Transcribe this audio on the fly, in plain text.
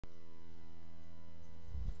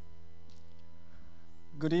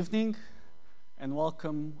Good evening and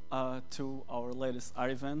welcome to our latest R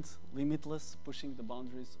event, Limitless, Pushing the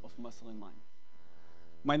Boundaries of Muscle and Mind.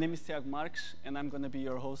 My name is Tiago Marques and I'm going to be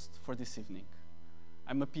your host for this evening.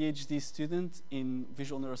 I'm a PhD student in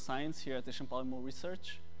visual neuroscience here at the Champalimau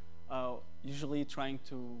Research, usually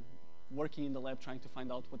working in the lab trying to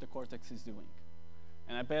find out what the cortex is doing.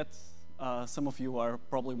 And I bet some of you are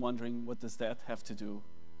probably wondering, what does that have to do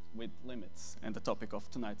with limits and the topic of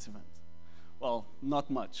tonight's event? Well,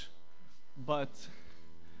 not much. But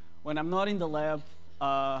when I'm not in the lab,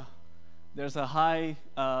 there's a high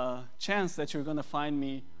chance that you're going to find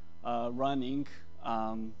me running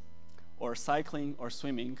or cycling or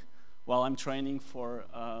swimming while I'm training for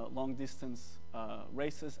long-distance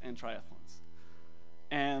races and triathlons.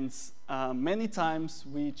 And many times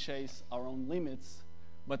we chase our own limits,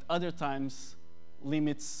 but other times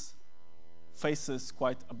limits face us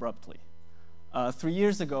quite abruptly. 3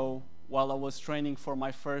 years ago, while I was training for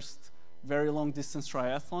my first very long-distance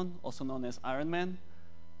triathlon, also known as Ironman,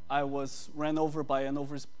 I was ran over by an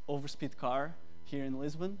overspeed car here in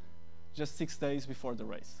Lisbon just 6 days before the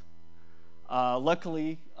race.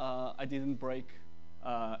 Luckily, I didn't break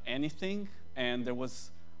anything, and there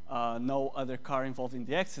was no other car involved in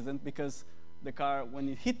the accident because the car, when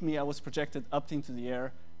it hit me, I was projected up into the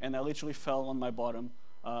air, and I literally fell on my bottom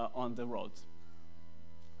on the road.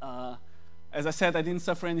 As I said, I didn't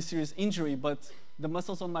suffer any serious injury, but the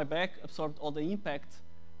muscles on my back absorbed all the impact,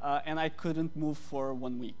 and I couldn't move for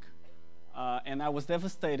 1 week. And I was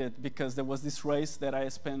devastated because there was this race that I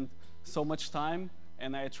spent so much time,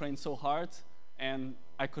 and I trained so hard, and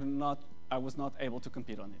I was not able to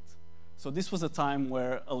compete on it. So this was a time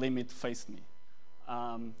where a limit faced me.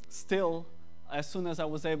 Still, as soon as I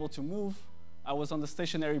was able to move, I was on the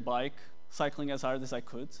stationary bike, cycling as hard as I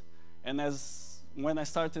could, and when I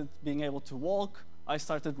started being able to walk, I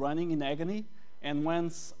started running in agony, and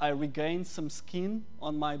once I regained some skin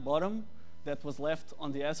on my bottom that was left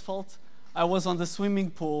on the asphalt, I was on the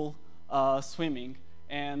swimming pool swimming,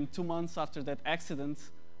 and 2 months after that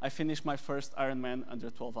accident, I finished my first Ironman under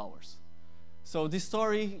 12 hours. So this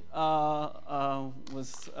story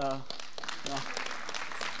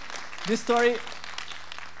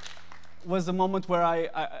was a moment where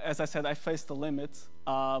as I said, I faced the limit,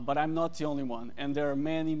 but I'm not the only one. And there are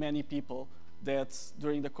many, many people that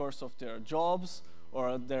during the course of their jobs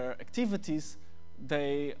or their activities,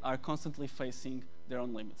 they are constantly facing their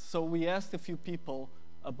own limits. So we asked a few people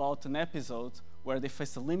about an episode where they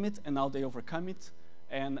faced a limit and how they overcome it,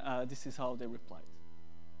 and this is how they replied.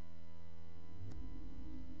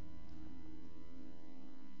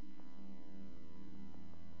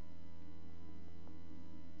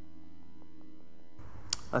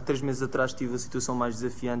 Há 3 meses atrás tive a situação mais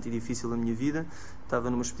desafiante e difícil da minha vida. Estava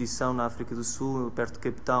numa expedição na África do Sul, perto de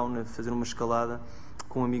Cape Town, a fazer uma escalada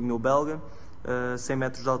com um amigo meu belga. A 100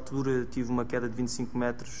 metros de altura tive uma queda de 25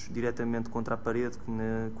 metros diretamente contra a parede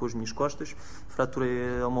com as minhas costas.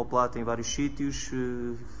 Fraturei a omoplata em vários sítios,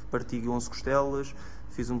 parti 11 costelas,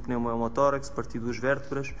 fiz um pneumotórax, parti 2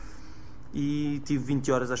 vértebras e tive 20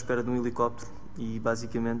 horas à espera de um helicóptero e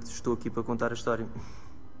basicamente estou aqui para contar a história.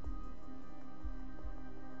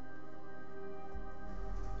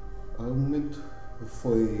 O momento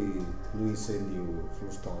foi no incêndio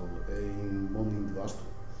florestal em Moinho de Basto,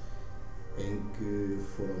 em que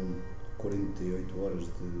foram 48 horas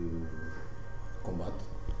de combate,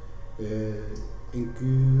 em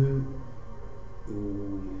que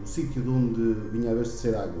o sítio de onde vinha a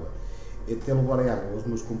abastecer água, até levar a água aos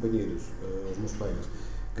meus companheiros, aos meus colegas,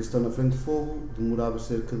 que estão na frente de fogo, demorava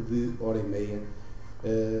cerca de 1h30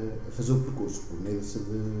 a fazer o percurso, por meio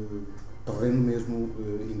de terreno mesmo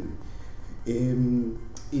íngreme. E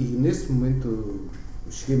nesse momento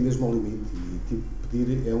cheguei mesmo ao limite e tive que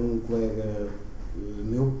pedir a um colega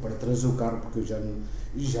meu para trazer o carro, porque eu já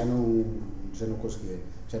não conseguia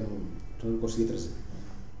trazer.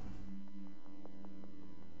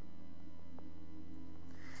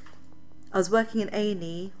 I was working in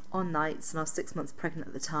A&E on nights and I was 6 months pregnant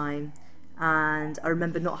at the time, and I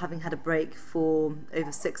remember not having had a break for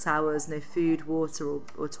over 6 hours, no food, water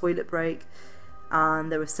or toilet break, and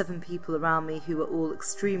there were 7 people around me who were all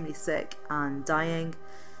extremely sick and dying,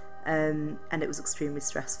 and it was extremely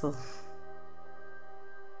stressful.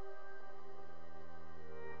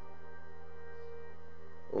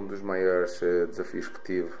 Um dos maiores desafios que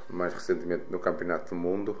tive mais recentemente no Campeonato do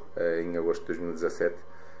Mundo, em agosto de 2017,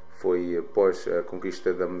 foi após a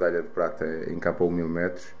conquista da medalha de prata em K1 1000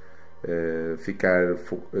 metros,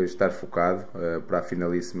 estar focado para a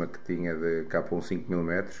finalíssima que tinha de K1 5000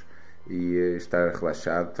 metros e estar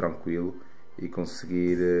relaxado, tranquilo e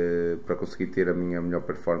conseguir ter a minha melhor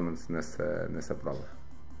performance nessa prova.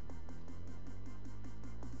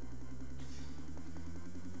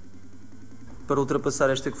 para ultrapassar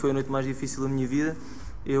esta que foi a noite mais difícil da minha vida,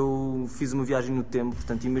 eu fiz uma viagem no tempo,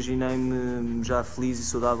 portanto imaginei-me já feliz e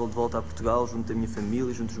saudável de volta a Portugal, junto da minha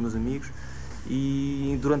família, junto dos meus amigos,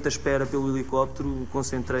 e durante a espera pelo helicóptero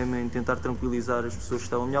concentrei-me em tentar tranquilizar as pessoas que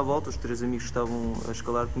estavam à minha volta, os 3 amigos que estavam a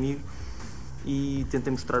escalar comigo, e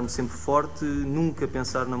tentei mostrar-me sempre forte, nunca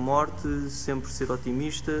pensar na morte, sempre ser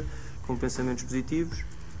otimista, com pensamentos positivos,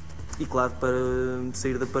 e claro, para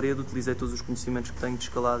sair da parede utilizei todos os conhecimentos que tenho de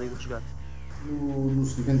escalada e de resgate. No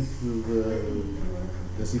seguimento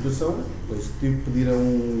da situação, depois tive que pedir a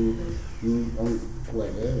um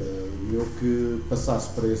colega meu que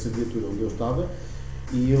passasse para essa viatura onde eu estava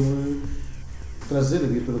e ele trazer a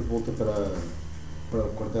viatura de volta para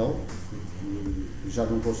o quartel, e já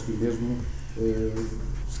não consegui mesmo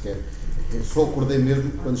sequer. Eu só acordei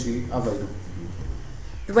mesmo quando cheguei a Aveiro.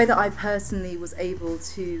 The way that I personally was able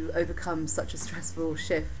to overcome such a stressful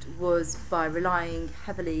shift was by relying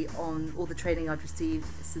heavily on all the training I'd received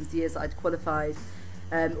since the years that I'd qualified,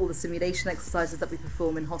 all the simulation exercises that we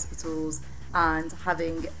perform in hospitals, and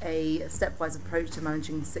having a stepwise approach to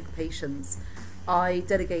managing sick patients. I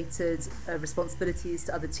delegated responsibilities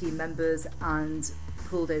to other team members and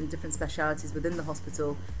pulled in different specialities within the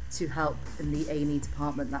hospital to help in the A&E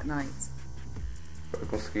department that night. Para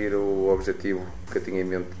conseguir o objetivo que eu tinha em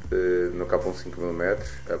mente no K1 5.000 metros,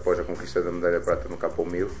 após a conquista da medalha de prata no K1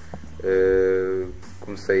 1000,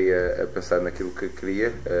 comecei a pensar naquilo que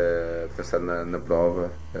queria, pensar na prova,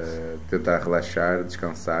 tentar relaxar,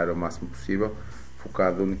 descansar ao máximo possível,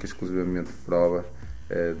 focado única e exclusivamente na prova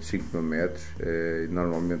dos 5.000 metros, e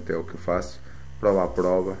normalmente é o que eu faço, prova a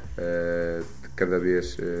prova, cada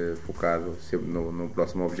vez focado sempre no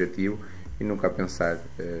próximo objetivo, e nunca a pensar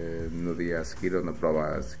no dia a seguir ou na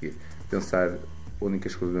prova a seguir. Pensar única e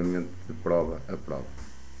exclusivamente de prova a prova.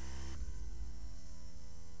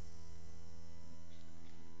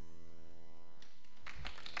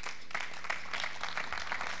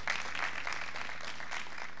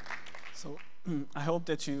 So I hope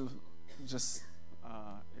that you just,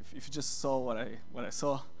 if you just saw what I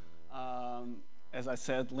saw, as I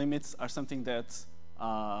said, limits are something that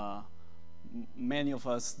many of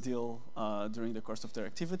us deal during the course of their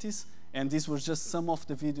activities, and these were just some of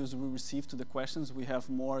the videos we received to the questions. We have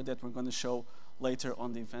more that we're going to show later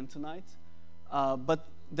on the event tonight. But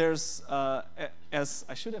there's, as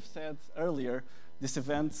I should have said earlier, this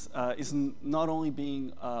event is not only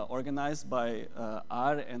being organized by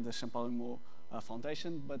AR and the Champalimau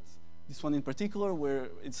Foundation, but this one in particular, where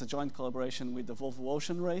it's a joint collaboration with the Volvo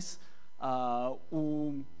Ocean Race,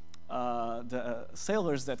 the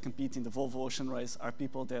sailors that compete in the Volvo Ocean Race are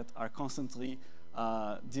people that are constantly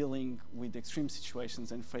dealing with extreme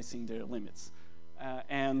situations and facing their limits.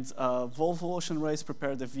 And Volvo Ocean Race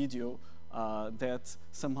prepared a video that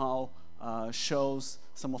somehow shows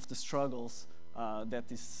some of the struggles that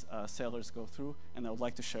these sailors go through, and I would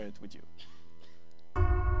like to share it with you.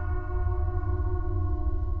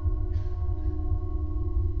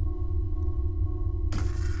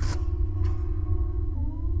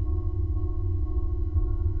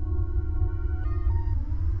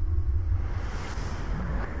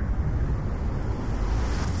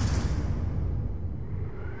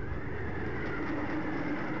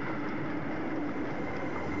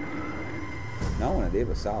 No one had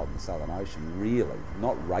ever sailed in the Southern Ocean, really,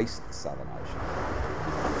 not raced the Southern Ocean.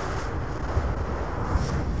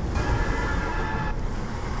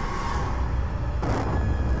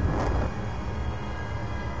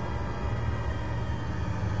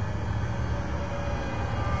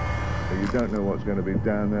 You don't know what's going to be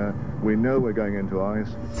down there. We know we're going into ice.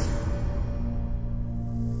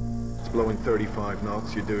 It's blowing 35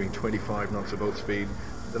 knots, you're doing 25 knots of boat speed.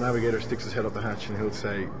 The navigator sticks his head up the hatch and he'll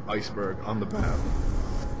say, iceberg on the bow.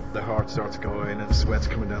 The heart starts going and sweat's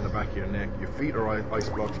coming down the back of your neck. Your feet are ice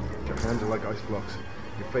blocks, your hands are like ice blocks.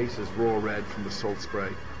 Your face is raw red from the salt spray.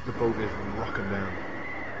 The boat is rocking down.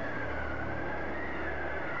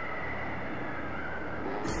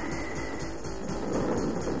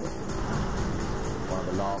 One of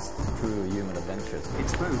the last true human adventures.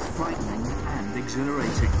 It's both frightening and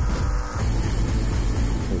exhilarating.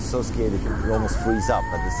 You're so scared that you almost freeze up,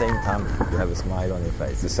 but at the same time you have a smile on your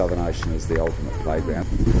face. The Southern Ocean is the ultimate playground.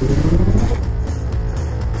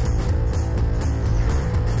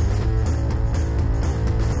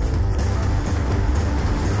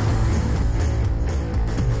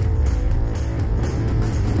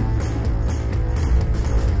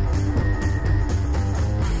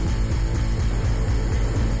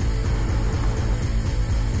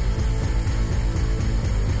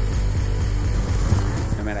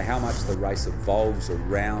 How much the race evolves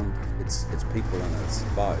around its people and its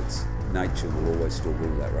boats, nature will always still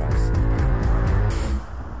rule that race.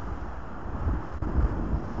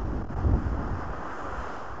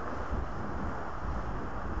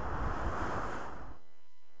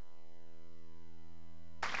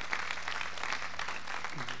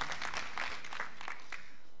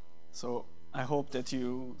 So I hope that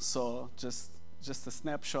you saw just a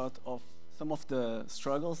snapshot of some of the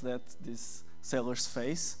struggles that these sailors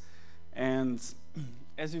face. And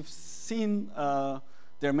as you've seen,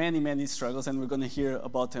 there are many, many struggles, and we're going to hear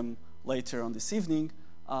about them later on this evening.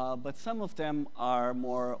 But some of them are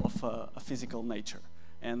more of a physical nature.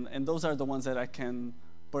 And those are the ones that I can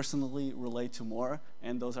personally relate to more,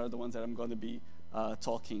 and those are the ones that I'm going to be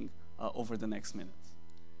talking over the next minutes.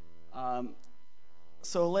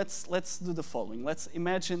 So let's do the following. Let's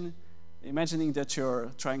imagining that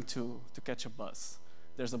you're trying to catch a bus.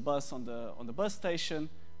 There's a bus on the bus station,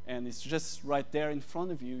 and it's just right there in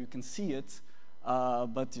front of you. You can see it,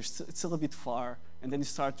 but it's still a bit far. And then you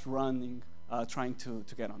start running, trying to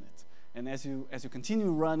get on it. And as you continue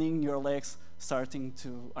running, your legs are starting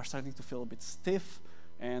to feel a bit stiff,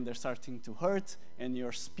 and they're starting to hurt, and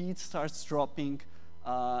your speed starts dropping,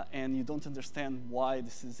 and you don't understand why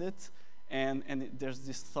this is it. And there's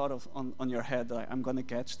this thought on your head, like, I'm going to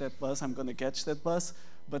catch that bus, I'm going to catch that bus.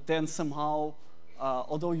 But then somehow,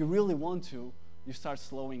 although you really want to, you start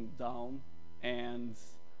slowing down, and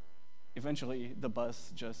eventually the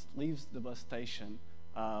bus just leaves the bus station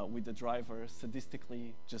with the driver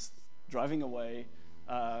sadistically just driving away,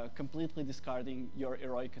 completely discarding your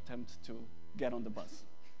heroic attempt to get on the bus.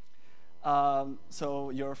 So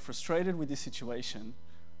you're frustrated with this situation,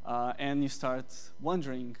 and you start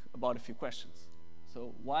wondering about a few questions.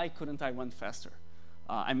 So why couldn't I run faster?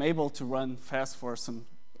 I'm able to run fast for some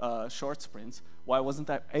short sprints. Why wasn't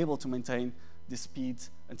I able to maintain this speed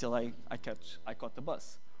until I caught the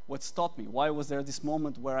bus? What stopped me? Why was there this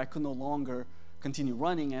moment where I could no longer continue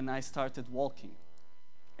running and I started walking?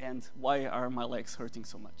 And why are my legs hurting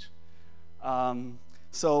so much?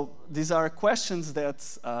 So these are questions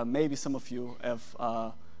that maybe some of you have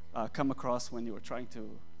come across when you were trying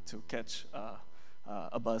to catch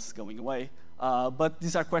a bus going away. But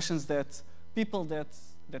these are questions that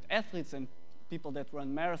athletes and people that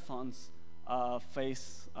run marathons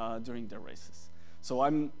face during their races. So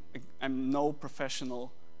I'm no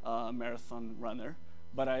professional marathon runner,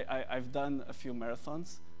 but I've done a few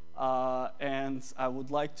marathons. And I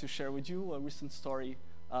would like to share with you a recent story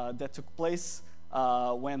that took place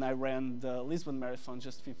when I ran the Lisbon Marathon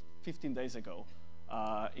just 15 days ago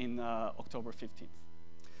in October 15th.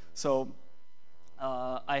 So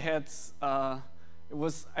I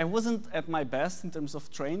wasn't at my best in terms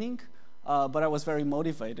of training, but I was very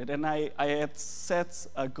motivated, and I had set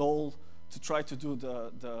a goal to try to do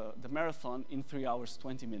the marathon in 3 hours,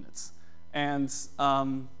 20 minutes. And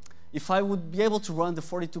if I would be able to run the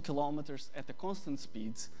 42 kilometers at a constant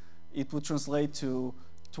speed, it would translate to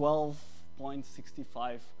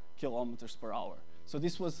 12.65 kilometers per hour. So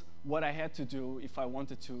this was what I had to do if I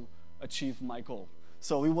wanted to achieve my goal.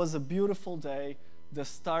 So it was a beautiful day. The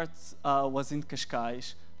start was in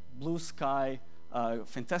Cascais, blue sky,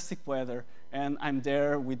 fantastic weather, and I'm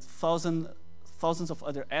there with thousands of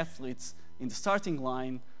other athletes in the starting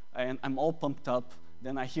line, and I'm all pumped up.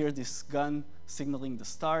 Then I hear this gun signaling the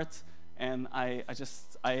start, and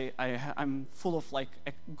I'm full of like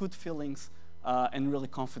good feelings and really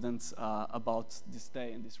confident about this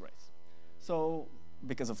day and this race. So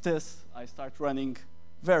because of this, I start running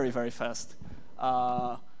very, very fast.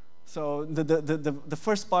 So the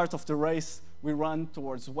first part of the race, we run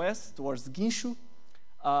towards west, towards Guincho,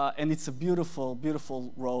 and it's a beautiful,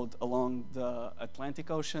 beautiful road along the Atlantic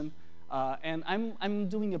Ocean. And I'm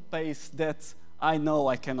doing a pace that I know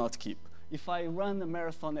I cannot keep. If I run a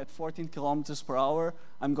marathon at 14 kilometers per hour,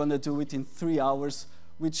 I'm going to do it in 3 hours,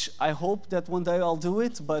 which I hope that one day I'll do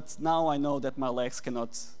it, but now I know that my legs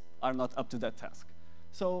are not up to that task.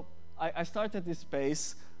 So I started this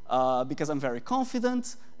pace because I'm very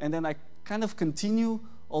confident, and then I kind of continue,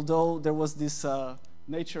 although there was this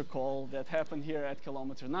nature call that happened here at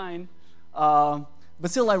kilometer 9. But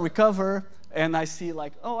still I recover, and I see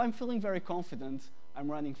like, oh, I'm feeling very confident, I'm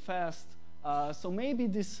running fast, so maybe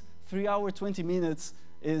this 3 hour, 20 minutes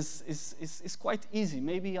is quite easy.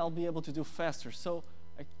 Maybe I'll be able to do faster. So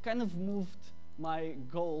I kind of moved my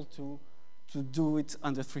goal to do it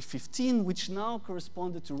under 3:15, which now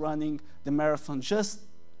corresponded to running the marathon just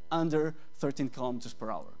under 13 kilometers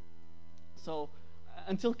per hour. So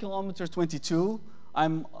until kilometer 22,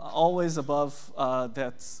 I'm always above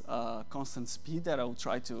that constant speed that I will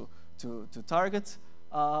try to target.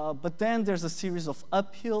 But then there's a series of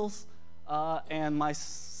uphills, and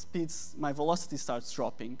my velocity starts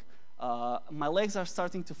dropping. My legs are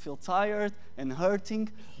starting to feel tired and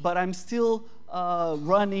hurting, but I'm still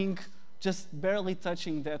running, just barely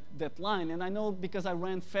touching that line. And I know because I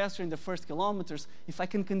ran faster in the first kilometers, if I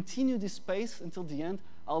can continue this pace until the end,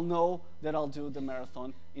 I'll know that I'll do the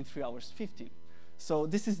marathon in 3 hours 15. So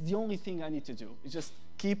this is the only thing I need to do, is just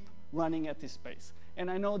keep running at this pace.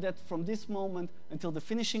 And I know that from this moment until the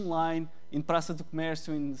finishing line in Praça do Comércio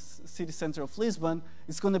in the city center of Lisbon,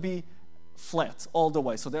 it's going to be flat all the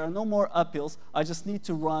way. So there are no more uphills. I just need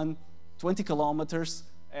to run 20 kilometers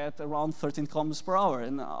at around 13 kilometers per hour.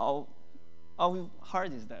 And how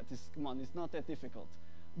hard is that? Come on, it's not that difficult.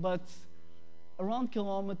 But around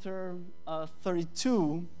kilometer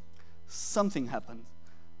 32, something happened.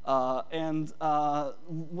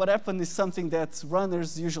 What happened is something that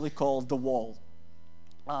runners usually call the wall.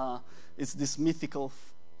 It's this mythical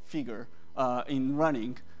figure in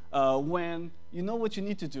running when you know what you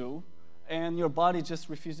need to do and your body just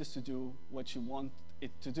refuses to do what you want it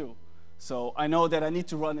to do. So I know that I need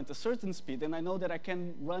to run at a certain speed, and I know that I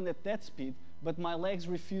can run at that speed, but my legs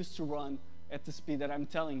refuse to run at the speed that I'm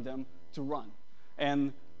telling them to run.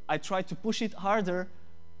 And I try to push it harder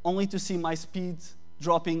only to see my speed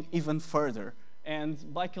dropping even further.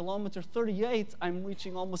 And by kilometer 38, I'm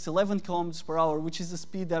reaching almost 11 kilometers per hour, which is a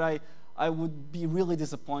speed that I would be really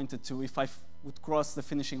disappointed to if I would cross the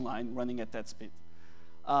finishing line running at that speed.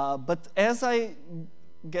 But as I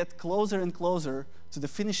get closer and closer to the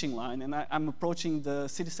finishing line, and I'm approaching the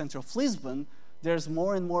city center of Lisbon, there's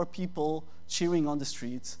more and more people cheering on the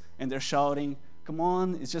streets, and they're shouting, "Come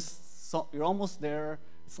on, it's just you're almost there.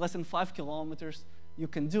 It's less than 5 kilometers. You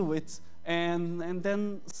can do it." And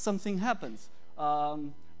then something happens. A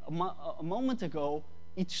moment ago,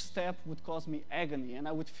 each step would cause me agony, and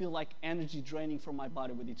I would feel like energy draining from my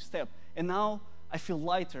body with each step. And now I feel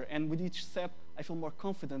lighter, and with each step, I feel more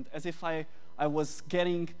confident, as if I was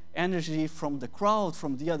getting energy from the crowd,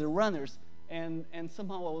 from the other runners, and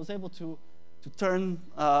somehow I was able to turn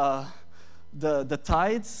the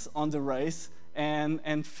tides on the race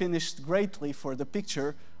and finished greatly for the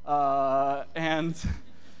picture. And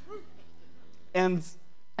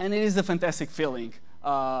it is a fantastic feeling.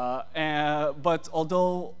 But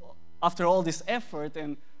although after all this effort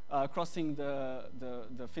and crossing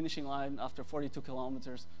the finishing line after 42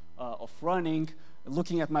 kilometers of running,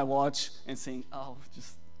 looking at my watch and saying, "Oh,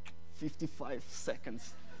 just 55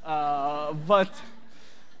 seconds."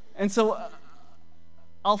 And so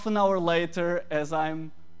half an hour later, as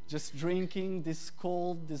I'm just drinking this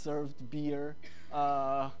cold, deserved beer,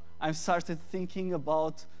 I started thinking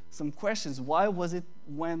about some questions. Why was it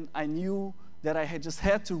when I knew that I had just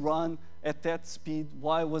had to run at that speed,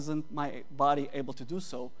 why wasn't my body able to do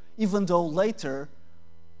so? Even though later,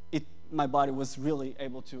 my body was really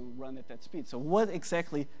able to run at that speed. So what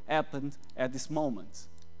exactly happened at this moment?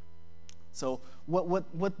 So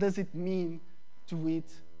what does it mean to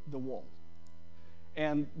hit the wall?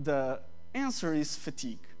 And the answer is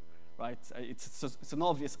fatigue, right? It's an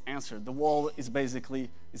obvious answer. The wall is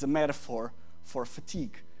basically a metaphor for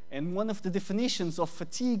fatigue. And one of the definitions of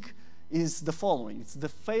fatigue is the following. It's the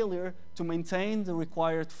failure to maintain the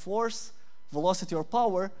required force, velocity, or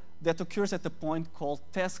power that occurs at the point called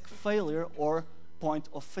task failure or point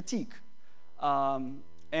of fatigue.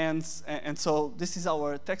 And so this is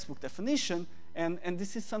our textbook definition, and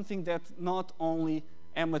this is something that not only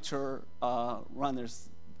amateur runners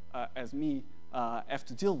as me have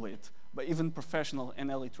to deal with, but even professional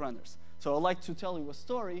and elite runners. So I'd like to tell you a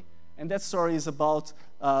story, and that story is about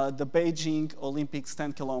the Beijing Olympics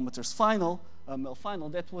 10 kilometers final, male final,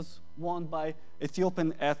 that was won by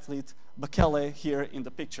Ethiopian athlete Bekele here in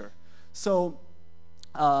the picture. So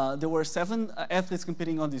there were 7 athletes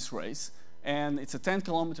competing on this race, and it's a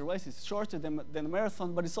 10-kilometer race. It's shorter than a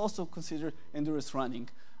marathon, but it's also considered endurance running.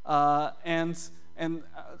 And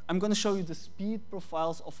I'm going to show you the speed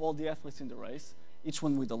profiles of all the athletes in the race, each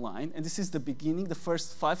one with a line. And this is the beginning, the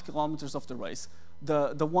first 5 kilometers of the race.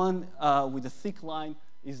 The one with the thick line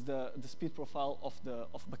is the speed profile of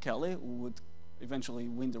Bekele, who would eventually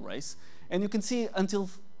win the race. And you can see until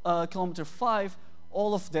kilometer 5,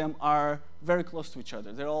 all of them are very close to each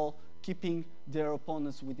other. They're all keeping their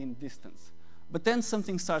opponents within distance. But then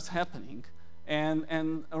something starts happening.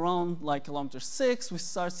 And around like kilometer 6, we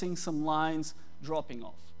start seeing some lines dropping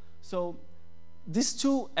off. So these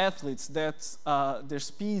 2 athletes that their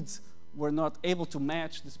speeds were not able to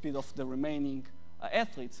match the speed of the remaining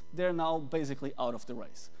athletes, they're now basically out of the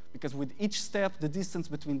race. Because with each step, the distance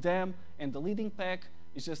between them and the leading pack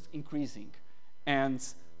is just increasing. And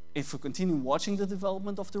if we continue watching the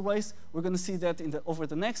development of the race, we're going to see that over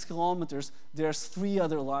the next kilometers, there's 3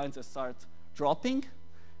 other lines that start dropping.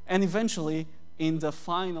 And eventually, in the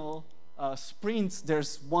final sprint,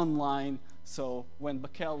 there's 1 line. So when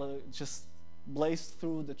Bekele just blazed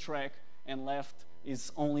through the track and left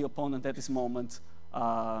his only opponent at this moment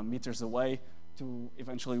meters away to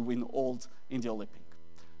eventually win gold in the Olympic.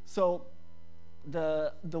 So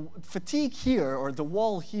the fatigue here, or the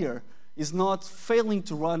wall here, is not failing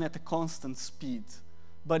to run at a constant speed,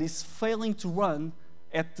 but is failing to run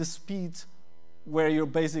at the speed where you're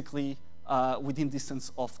basically within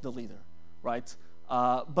distance of the leader, right?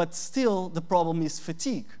 But still, the problem is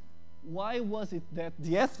fatigue. Why was it that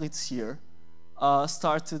the athletes here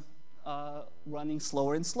started running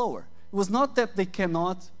slower and slower? It was not that they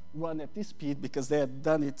cannot run at this speed because they had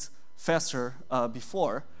done it faster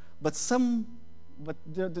before, but somehow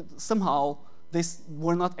they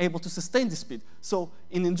were not able to sustain the speed. So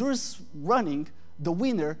in endurance running, the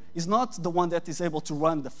winner is not the one that is able to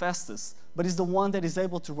run the fastest, but is the one that is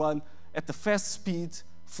able to run at the fast speed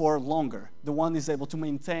for longer. The one is able to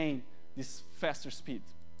maintain this faster speed.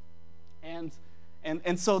 And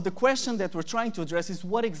so the question that we're trying to address is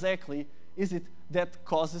what exactly is it that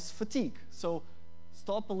causes fatigue? So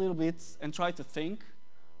stop a little bit and try to think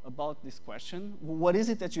about this question. What is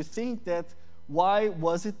it that you think that, why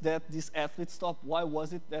was it that this athlete stopped? Why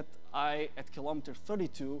was it that I, at kilometer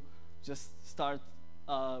 32, just start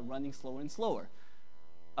running slower and slower?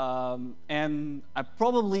 And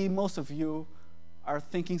probably most of you are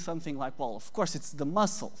thinking something like, well, of course it's the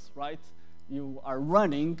muscles, right? You are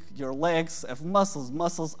running, your legs have muscles.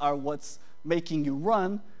 Muscles are what's making you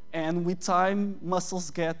run, and with time,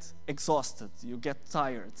 muscles get exhausted. You get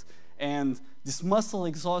tired. And this muscle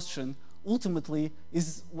exhaustion ultimately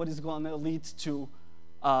is what is going to lead to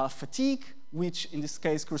fatigue, which in this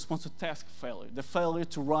case corresponds to task failure, the failure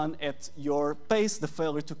to run at your pace, the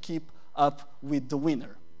failure to keep up with the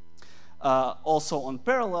winner. Also on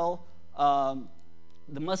parallel,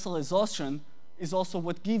 the muscle exhaustion is also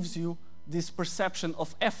what gives you this perception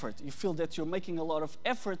of effort. You feel that you're making a lot of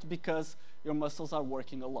effort because your muscles are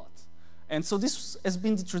working a lot. And so this has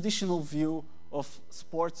been the traditional view of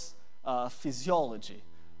sports physiology.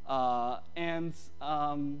 And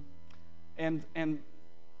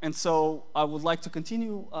so I would like to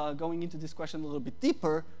continue going into this question a little bit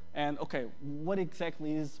deeper. And okay, what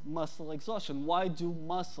exactly is muscle exhaustion? Why do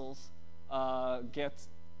muscles get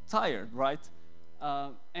tired, right?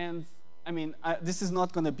 And I mean, this is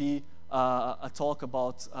not going to be a talk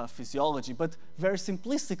about physiology, but very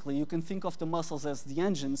simplistically, you can think of the muscles as the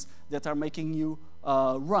engines that are making you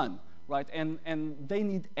run, right? And they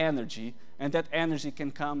need energy, and that energy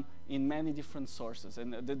can come in many different sources.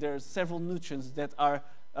 And there are several nutrients that are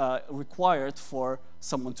required for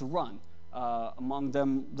someone to run. Among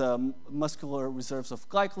them, the muscular reserves of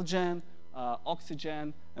glycogen,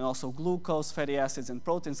 oxygen, and also glucose, fatty acids, and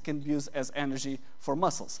proteins can be used as energy for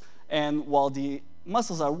muscles. And while the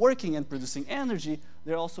muscles are working and producing energy,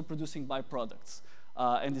 they're also producing byproducts.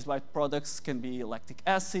 And these byproducts can be lactic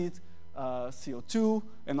acid, CO2,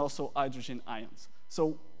 and also hydrogen ions.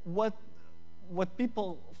 So what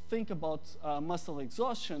people think about muscle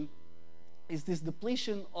exhaustion is this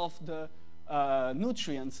depletion of the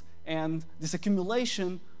nutrients and this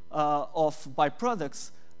accumulation of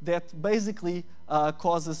byproducts that basically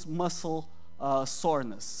causes muscle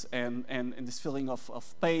soreness and this feeling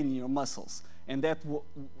of pain in your muscles. And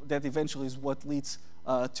that eventually is what leads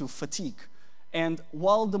to fatigue. And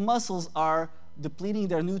while the muscles are depleting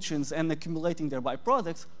their nutrients and accumulating their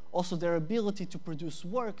byproducts, also their ability to produce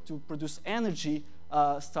work, to produce energy,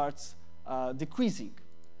 starts decreasing.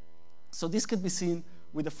 So this could be seen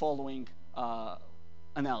with the following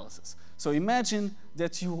analysis. So imagine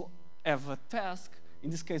that you have a task, in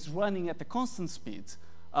this case running at a constant speed.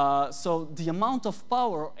 So the amount of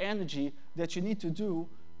power or energy that you need to do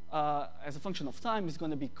as a function of time is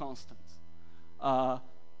going to be constant.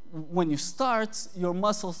 When you start, your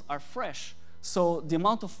muscles are fresh, so the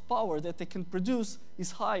amount of power that they can produce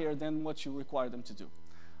is higher than what you require them to do.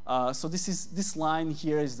 So this line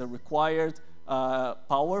here is the required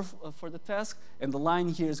power for the task, and the line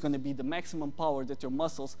here is going to be the maximum power that your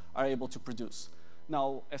muscles are able to produce.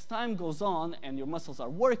 Now, as time goes on and your muscles are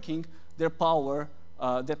working, their power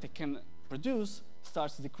that they can produce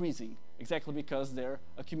starts decreasing, exactly because they're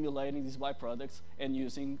accumulating these byproducts and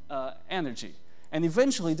using energy. And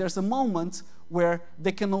eventually, there's a moment where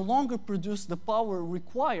they can no longer produce the power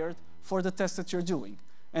required for the test that you're doing.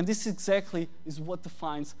 And this exactly is what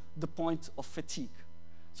defines the point of fatigue.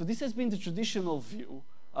 So this has been the traditional view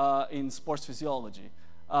in sports physiology.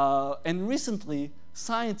 And recently,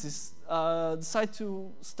 scientists decided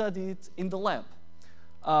to study it in the lab.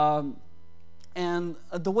 And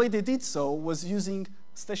the way they did so was using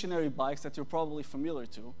stationary bikes that you're probably familiar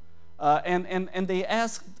to. And they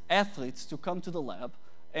asked athletes to come to the lab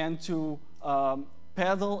and to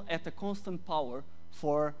pedal at a constant power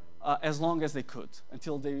for as long as they could,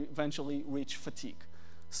 until they eventually reach fatigue.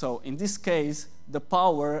 So in this case, the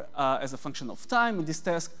power as a function of time in this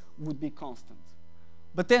task would be constant.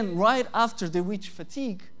 But then right after they reach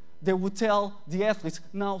fatigue, they would tell the athletes,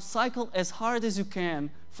 now cycle as hard as you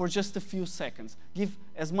can for just a few seconds. Give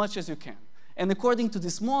as much as you can. And according to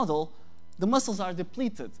this model, the muscles are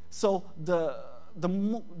depleted. So the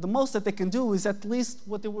most that they can do is at least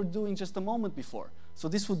what they were doing just a moment before. So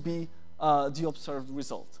this would be the observed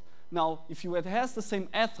result. Now, if you had asked the same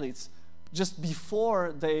athletes just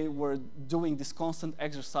before they were doing this constant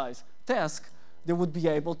exercise task, they would be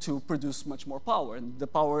able to produce much more power. And the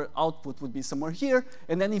power output would be somewhere here.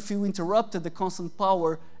 And then if you interrupted the constant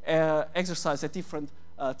power exercise at different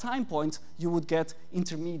time points, you would get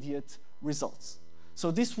intermediate results. So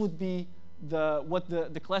this would be what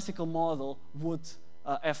the classical model would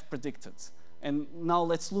have predicted. And now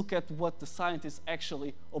let's look at what the scientists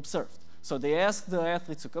actually observed. So they asked the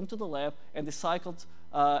athletes to come to the lab, and they cycled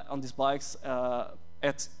on these bikes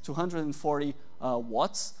at 240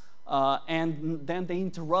 watts. And then they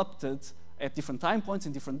interrupted at different time points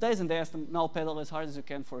in different days, and they asked them, now pedal as hard as you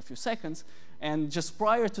can for a few seconds. And just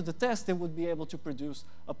prior to the test, they would be able to produce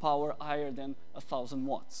a power higher than 1,000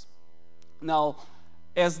 watts. Now,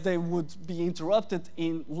 as they would be interrupted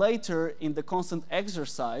later in the constant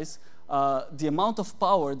exercise, the amount of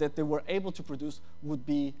power that they were able to produce would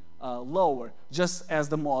be lower, just as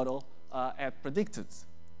the model had predicted.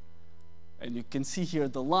 And you can see here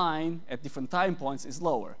the line at different time points is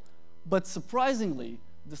lower. But surprisingly,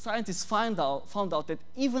 the scientists found out that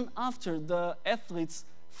even after the athletes'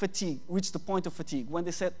 fatigue reached the point of fatigue, when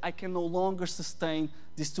they said, I can no longer sustain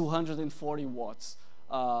these 240 watts,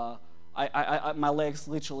 my legs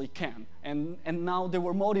literally can. And now they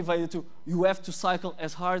were motivated to, you have to cycle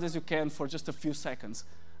as hard as you can for just a few seconds.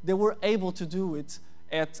 They were able to do it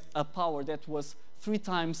at a power that was 3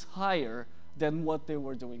 times higher than what they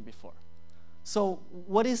were doing before. So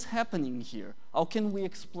what is happening here? How can we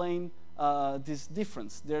explain this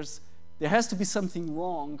difference? There has to be something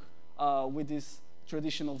wrong with this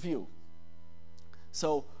traditional view.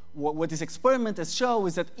 So what this experiment has shown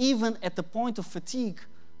is that even at the point of fatigue,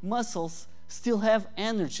 muscles still have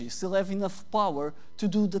energy, still have enough power to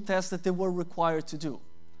do the task that they were required to do.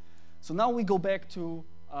 So now we go back to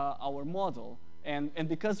our model, and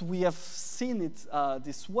because we have seen it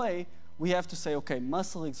this way, we have to say, okay,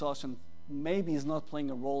 muscle exhaustion maybe is not playing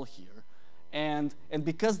a role here. And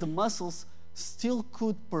because the muscles still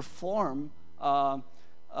could perform,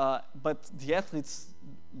 but the athletes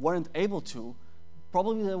weren't able to,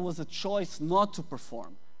 probably there was a choice not to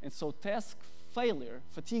perform. And so task failure,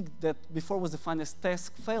 fatigue that before was defined as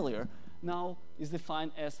task failure, now is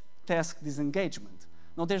defined as task disengagement.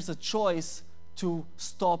 Now there's a choice to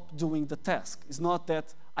stop doing the task. It's not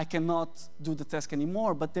that I cannot do the task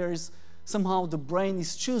anymore, but there is somehow the brain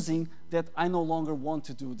is choosing that I no longer want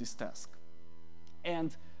to do this task.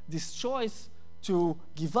 And this choice to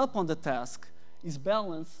give up on the task is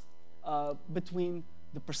balanced between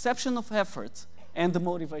the perception of effort and the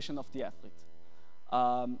motivation of the athlete.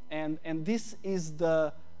 And this is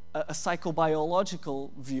a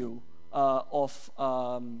psychobiological view of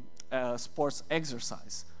sports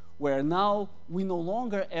exercise, where now we no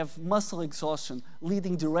longer have muscle exhaustion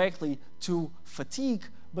leading directly to fatigue,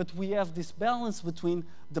 but we have this balance between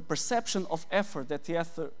the perception of effort that the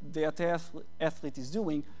athlete is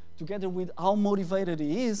doing together with how motivated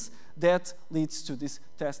he is that leads to this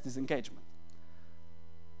task disengagement.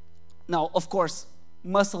 Now, of course,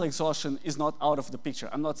 muscle exhaustion is not out of the picture.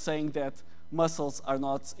 I'm not saying that muscles are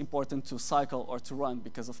not important to cycle or to run,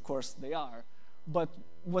 because of course they are. But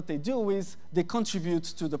what they do is they contribute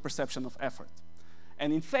to the perception of effort.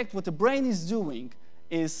 And in fact, what the brain is doing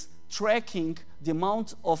is tracking the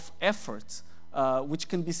amount of effort, which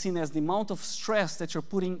can be seen as the amount of stress that you're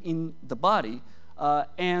putting in the body,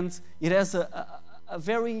 and it has a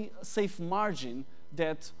very safe margin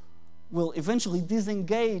that will eventually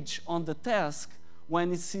disengage on the task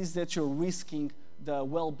when it sees that you're risking the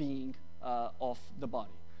well-being of the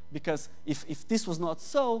body. Because if this was not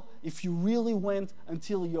so, if you really went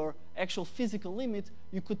until your actual physical limit,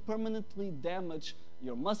 you could permanently damage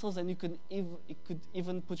your muscles, and you could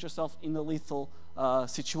even put yourself in a lethal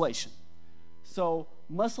situation. So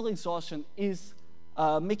muscle exhaustion is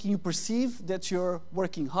making you perceive that you're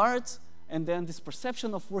working hard, and then this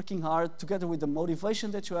perception of working hard, together with the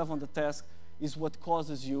motivation that you have on the task, is what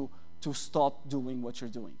causes you to stop doing what you're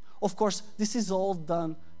doing. Of course, this is all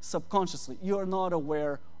done subconsciously. You're not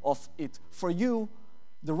aware of it. For you,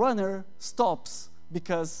 the runner stops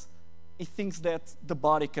because he thinks that the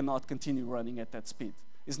body cannot continue running at that speed.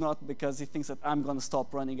 It's not because he thinks that I'm going to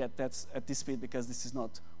stop running at this speed because this is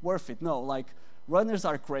not worth it. No, like, runners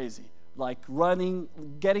are crazy. Like, running,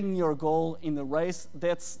 getting your goal in the race,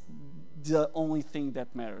 that's the only thing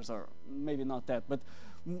that matters. Or maybe not that, but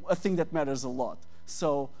a thing that matters a lot.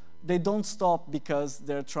 So they don't stop because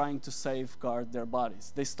they're trying to safeguard their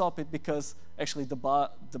bodies. They stop it because actually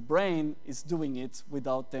the brain is doing it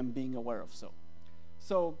without them being aware of so.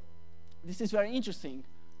 So this is very interesting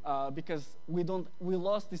because we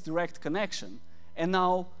lost this direct connection. And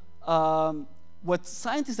now what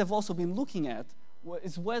scientists have also been looking at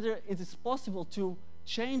is whether it is possible to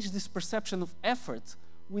change this perception of effort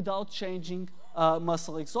without changing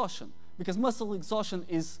muscle exhaustion. Because muscle exhaustion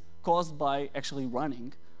is caused by actually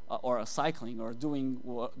running or cycling or doing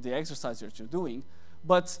the exercise that you're doing.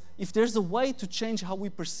 But if there's a way to change how we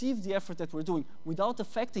perceive the effort that we're doing without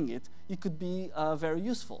affecting it, it could be very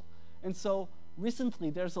useful. And so recently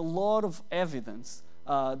there's a lot of evidence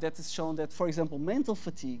that has shown that, for example, mental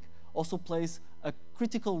fatigue also plays a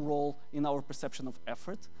critical role in our perception of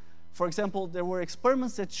effort. For example, there were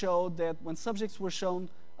experiments that showed that when subjects were shown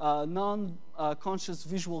non-conscious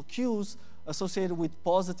visual cues associated with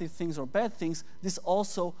positive things or bad things, this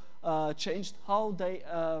also changed how they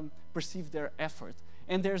perceive their effort.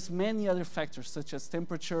 And there's many other factors such as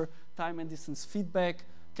temperature, time and distance feedback,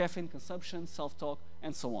 caffeine consumption, self-talk,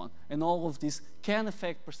 and so on. And all of this can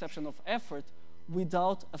affect perception of effort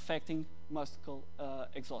without affecting muscle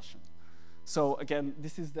exhaustion. So again,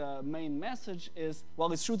 this is the main message is,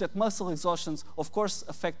 while it's true that muscle exhaustions, of course,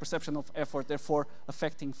 affect perception of effort, therefore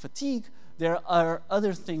affecting fatigue, there are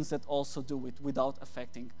other things that also do it without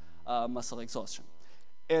affecting muscle exhaustion.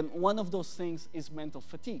 And one of those things is mental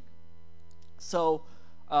fatigue. So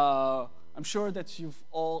I'm sure that you've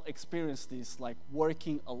all experienced this, like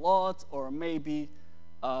working a lot or maybe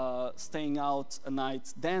staying out a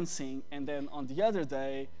night dancing, and then on the other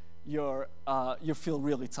day, you feel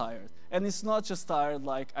really tired. And it's not just tired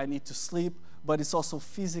like I need to sleep, but it's also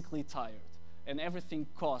physically tired. And everything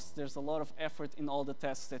costs. There's a lot of effort in all the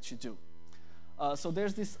tests that you do. So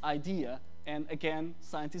there's this idea, and again,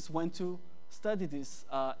 scientists went to study this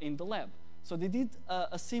in the lab. So they did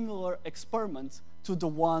a similar experiment to the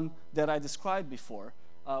one that I described before,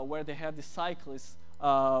 where they had the cyclists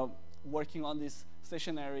working on these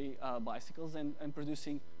stationary bicycles and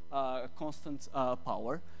producing constant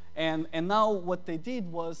power. And now what they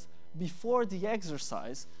did was, before the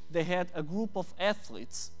exercise, they had a group of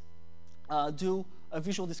athletes do a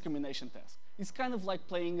visual discrimination test. It's kind of like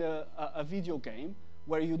playing a video game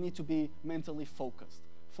where you need to be mentally focused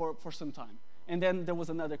for some time. And then there was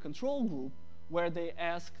another control group where they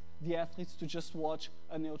asked the athletes to just watch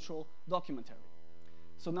a neutral documentary.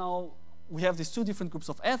 So now we have these two different groups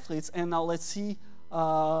of athletes, and now let's see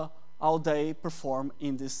how they perform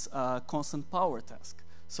in this constant power task.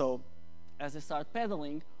 So as they start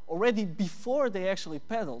pedaling, already before they actually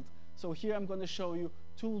pedaled, so here I'm going to show you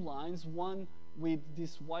two lines, one with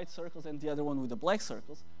these white circles and the other one with the black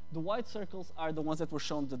circles. The white circles are the ones that were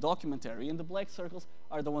shown in the documentary, and the black circles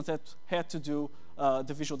are the ones that had to do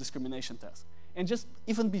the visual discrimination test. And just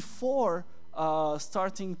even before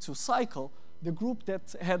starting to cycle, the group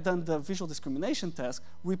that had done the visual discrimination test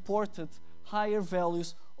reported higher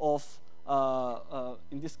values of,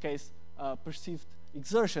 in this case, perceived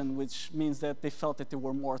exertion, which means that they felt that they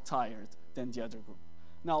were more tired than the other group.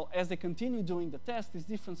 Now, as they continue doing the test, this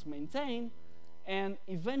difference maintained, and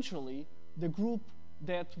eventually the group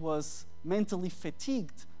that was mentally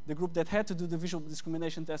fatigued, the group that had to do the visual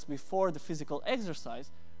discrimination test before the physical exercise,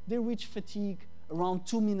 they reached fatigue around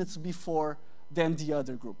 2 minutes before than the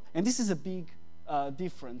other group. And this is a big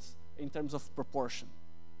difference in terms of proportion.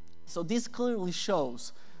 So this clearly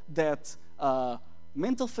shows that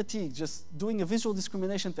mental fatigue, just doing a visual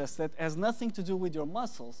discrimination test that has nothing to do with your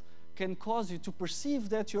muscles, can cause you to perceive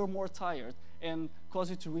that you're more tired and cause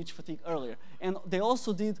you to reach fatigue earlier. And they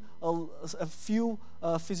also did a few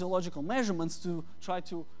physiological measurements to try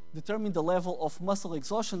to determine the level of muscle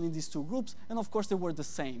exhaustion in these two groups, and of course they were the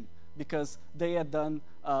same because they had done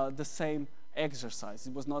the same exercise.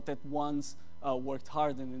 It was not that ones worked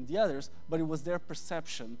harder than the others, but it was their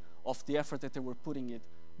perception of the effort that they were putting in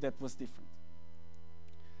that was different.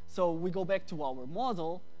 So we go back to our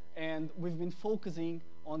model, and we've been focusing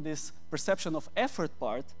on this perception of effort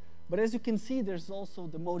part, but as you can see, there's also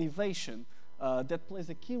the motivation that plays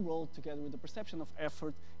a key role together with the perception of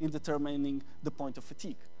effort in determining the point of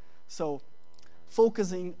fatigue. So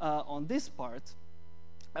focusing on this part,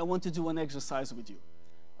 I want to do an exercise with you.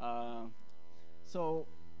 So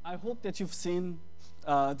I hope that you've seen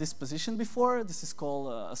this position before. This is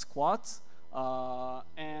called a squat,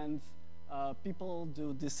 and people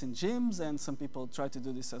do this in gyms, and some people try to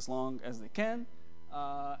do this as long as they can.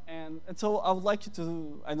 And so I would like you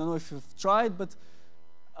to, I don't know if you've tried, but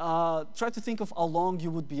try to think of how long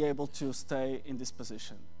you would be able to stay in this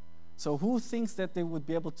position. So who thinks that they would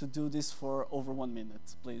be able to do this for over 1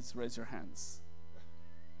 minute? Please raise your hands.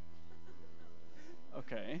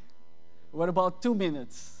 Okay. What about 2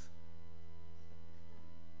 minutes?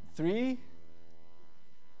 3?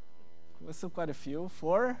 Well, still quite a few.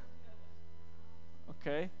 4?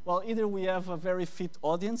 Okay. Well, either we have a very fit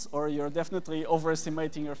audience or you're definitely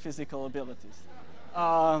overestimating your physical abilities.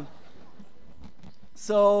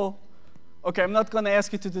 So, okay, I'm not going to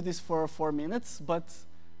ask you to do this for 4 minutes, but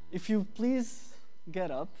if you please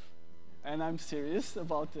get up, and I'm serious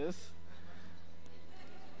about this.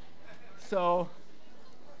 So,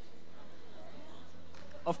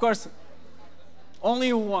 of course, only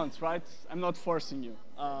you want, right? I'm not forcing you.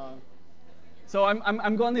 So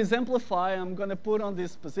I'm going to exemplify. I'm going to put on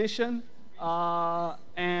this position,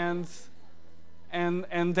 and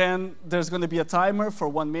then there's going to be a timer for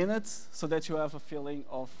 1 minute, so that you have a feeling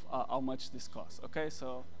of how much this costs. Okay,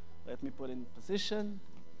 so let me put in position.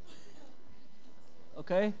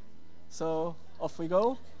 Okay, so off we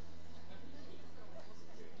go.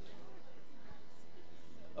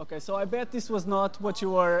 Okay, so I bet this was not what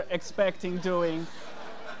you were expecting doing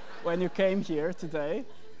when you came here today.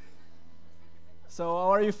 So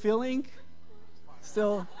how are you feeling?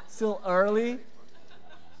 Still early?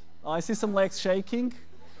 I see some legs shaking.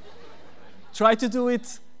 Try to do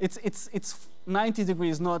it. It's 90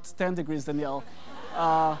 degrees, not 10 degrees, Danielle.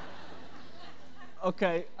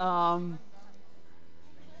 Okay.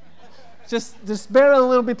 Just bear a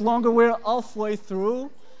little bit longer. We're halfway through.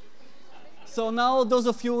 So now, those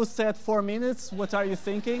of you who said 4 minutes, what are you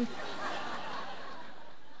thinking?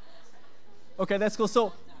 Okay, that's cool.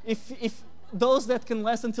 So if those that can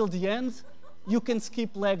last until the end, you can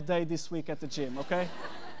skip leg day this week at the gym, okay?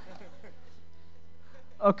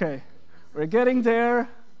 Okay, we're getting there.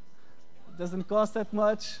 It doesn't cost that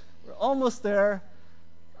much. We're almost there.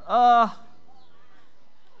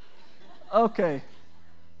 Okay.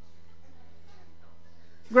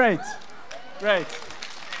 Great, great.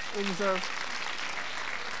 We deserve.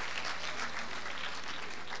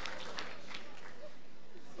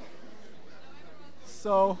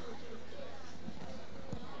 So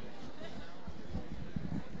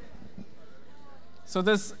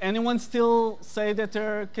does anyone still say that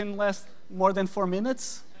there can last more than 4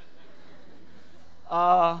 minutes?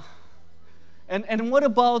 And what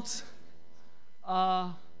about,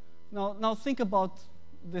 now think about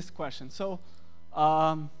this question. So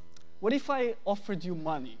what if I offered you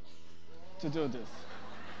money to do this?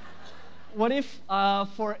 What if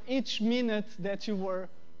for each minute that you were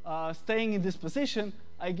staying in this position,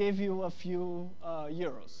 I gave you a few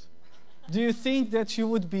euros? Do you think that you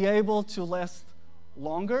would be able to last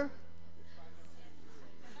longer?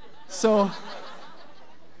 So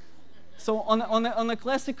on a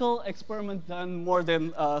classical experiment done more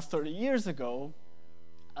than 30 years ago,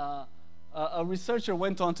 a researcher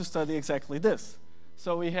went on to study exactly this.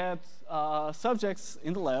 So we had subjects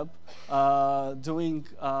in the lab doing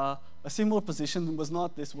a similar position.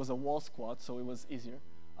 This was a wall squat, so it was easier.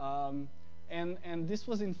 And this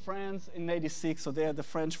was in France in '86, so they had the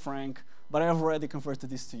French franc, but I've already converted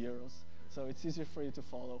this to euros, so it's easier for you to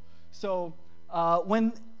follow. So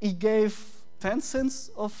when he gave 10 cents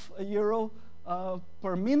of a euro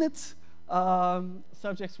per minute,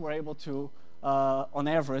 subjects were able to, on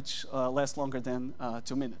average, last longer than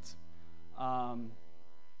 2 minutes.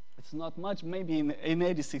 It's not much. Maybe in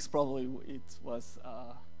 '86, probably it was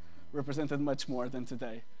represented much more than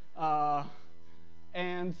today.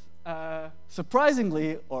 And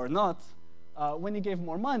surprisingly or not, when he gave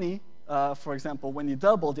more money, for example, when he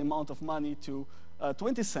doubled the amount of money to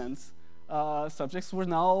 20 cents, subjects were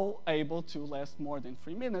now able to last more than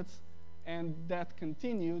 3 minutes, and that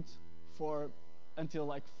continued until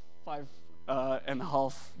like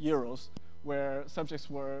 5.5 euros, where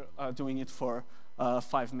subjects were doing it for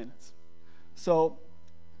 5 minutes. So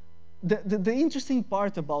the interesting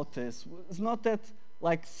part about this is not that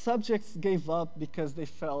like subjects gave up because they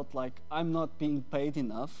felt like, I'm not being paid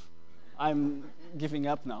enough, I'm giving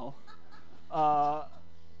up now.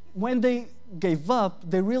 When they gave up,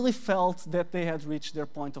 they really felt that they had reached their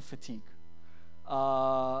point of fatigue.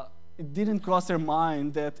 It didn't cross their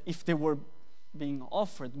mind that if they were being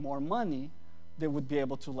offered more money, they would be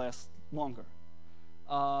able to last longer.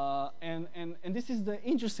 And this is the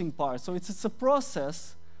interesting part. So it's a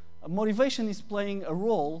process. Motivation is playing a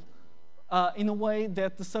role in a way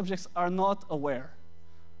that the subjects are not aware.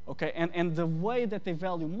 Okay, and the way that they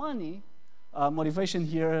value money, motivation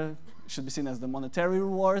here should be seen as the monetary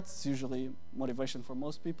reward. It's usually motivation for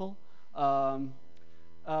most people.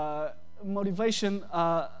 Motivation,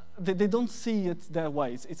 they don't see it that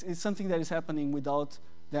way. It's something that is happening without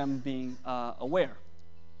them being aware.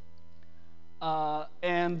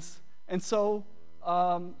 And so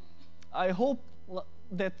I hope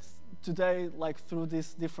that today, like through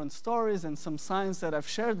these different stories and some science that I've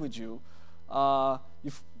shared with you,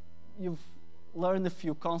 you've learned a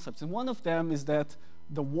few concepts. And one of them is that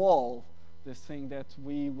the wall, this thing that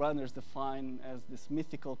we runners define as this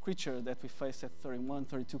mythical creature that we face at 31,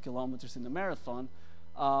 32 kilometers in the marathon,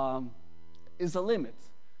 is a limit.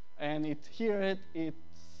 And it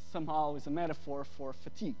somehow is a metaphor for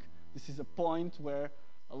fatigue. This is a point where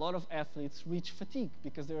a lot of athletes reach fatigue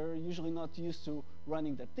because they're usually not used to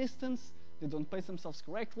running that distance, they don't pace themselves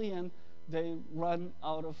correctly, and they run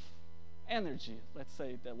out of energy, let's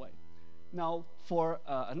say it that way. Now, for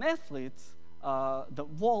an athlete, the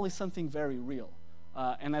wall is something very real.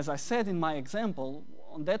 And as I said in my example,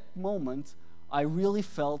 on that moment, I really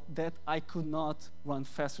felt that I could not run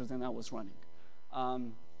faster than I was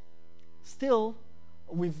running. Still,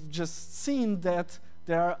 we've just seen that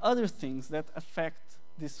there are other things that affect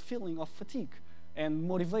this feeling of fatigue, and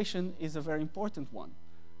motivation is a very important one.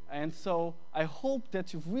 And so I hope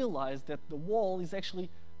that you've realized that the wall is actually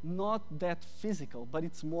not that physical, but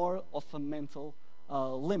it's more of a mental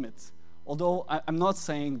limit. Although I'm not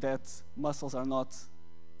saying that muscles are not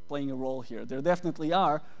playing a role here. There definitely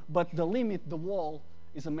are, but the limit, the wall,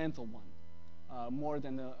 is a mental one, more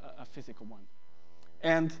than a physical one.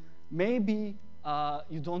 And maybe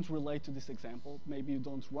you don't relate to this example, maybe you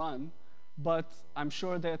don't run, but I'm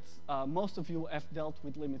sure that most of you have dealt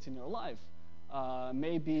with limits in your life.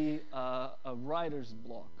 Maybe a writer's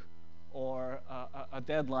block, or a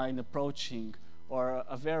deadline approaching, or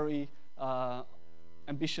a very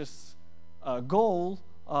ambitious goal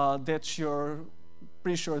that you're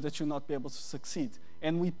pretty sure that you'll not be able to succeed.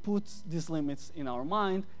 And we put these limits in our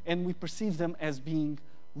mind, and we perceive them as being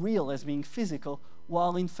real, as being physical,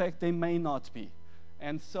 while in fact they may not be.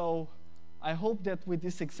 And so I hope that with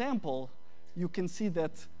this example, you can see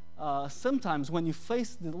that sometimes when you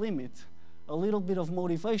face the limit, a little bit of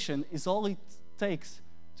motivation is all it takes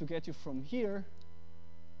to get you from here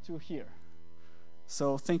to here.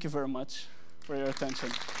 So thank you very much for your attention.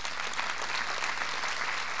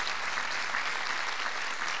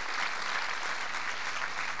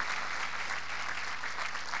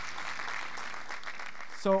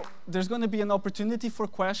 So there's going to be an opportunity for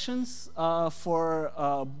questions for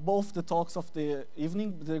both the talks of the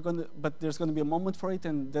evening, but there's going to be a moment for it,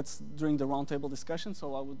 and that's during the roundtable discussion.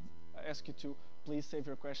 So I would ask you to please save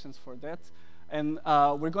your questions for that. And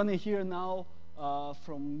we're going to hear now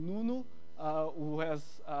from Nuno, who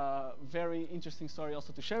has a very interesting story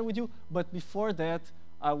also to share with you. But before that,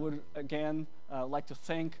 I would again like to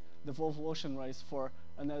thank the Volvo Ocean Race for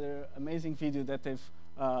another amazing video that they've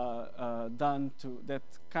done that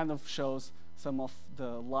kind of shows some of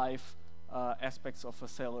the life aspects of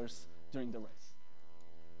sailors during the race.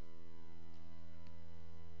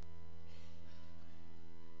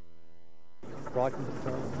 Frightened at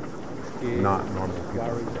first? Not normal.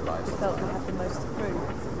 Worried? You felt you had the most to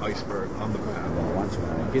prove. Iceberg on the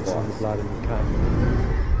bow. Gets in the blood in the cup.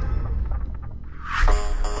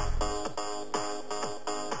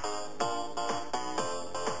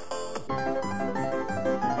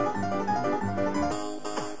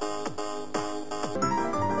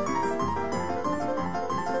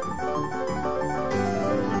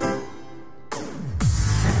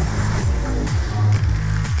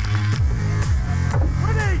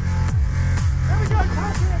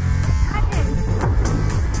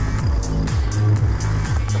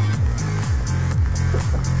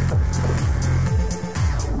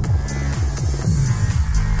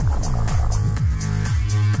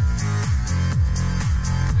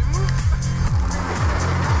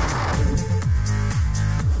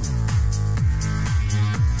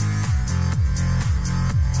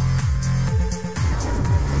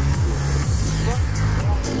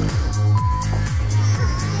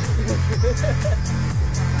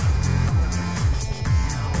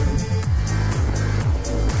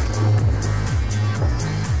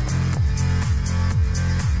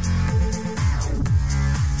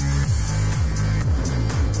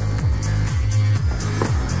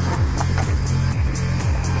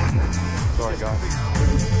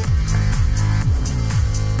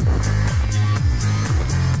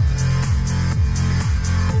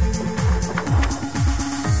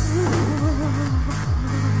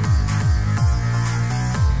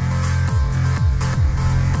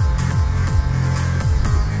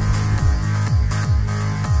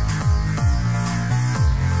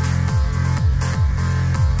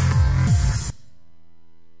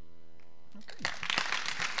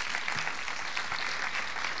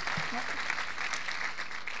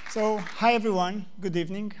 So, hi everyone, good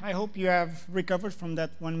evening. I hope you have recovered from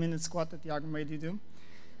that 1-minute squat that Tiago made you do.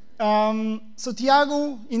 So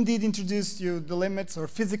Tiago indeed introduced you the limits or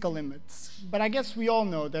physical limits, but I guess we all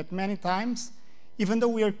know that many times, even though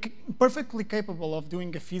we are perfectly capable of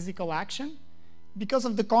doing a physical action, because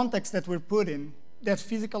of the context that we're put in, that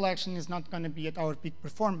physical action is not going to be at our peak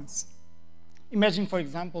performance. Imagine, for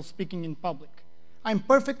example, speaking in public. I'm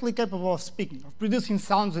perfectly capable of speaking, of producing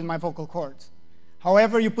sounds with my vocal cords.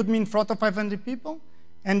 However, you put me in front of 500 people,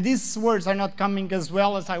 and these words are not coming as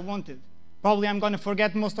well as I wanted. Probably I'm going to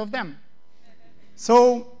forget most of them.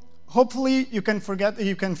 So hopefully you can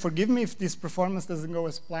forgive me if this performance doesn't go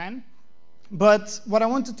as planned. But what I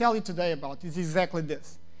want to tell you today about is exactly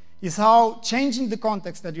this, is how changing the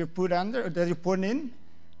context that you're put under, or that you put in,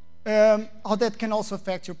 how that can also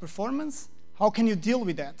affect your performance, how can you deal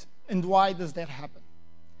with that, and why does that happen?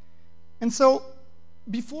 And so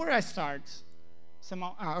before I start,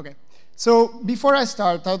 before I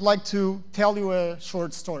start, I'd like to tell you a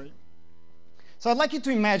short story. So I'd like you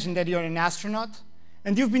to imagine that you're an astronaut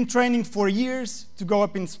and you've been training for years to go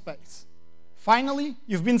up in space. Finally,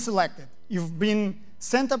 you've been selected. You've been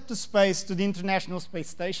sent up to space to the International Space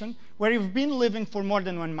Station, where you've been living for more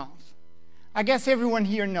than 1 month. I guess everyone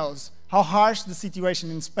here knows how harsh the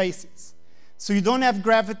situation in space is. So you don't have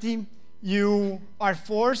gravity, you are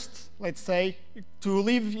forced, let's say, to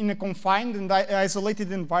live in a confined and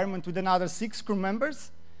isolated environment with another 6 crew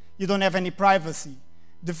members. You don't have any privacy.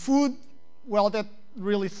 The food, well, that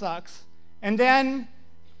really sucks. And then,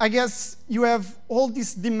 I guess, you have all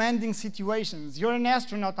these demanding situations. You're an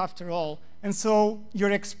astronaut after all, and so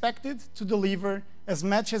you're expected to deliver as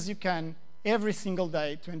much as you can every single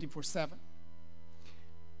day, 24/7.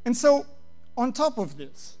 And so, on top of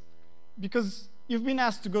this, because you've been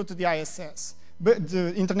asked to go to the ISS,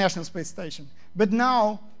 the International Space Station, but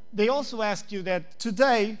now they also ask you that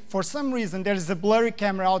today, for some reason, there is a blurry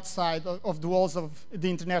camera outside of the walls of the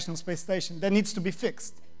International Space Station that needs to be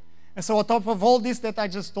fixed. And so on top of all this that I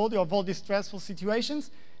just told you, of all these stressful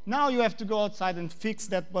situations, now you have to go outside and fix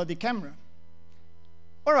that bloody camera.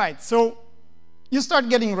 All right, so you start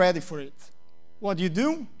getting ready for it. What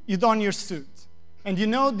do? You don your suit. And you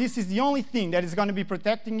know this is the only thing that is going to be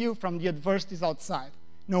protecting you from the adversities outside.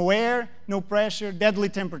 No air, no pressure, deadly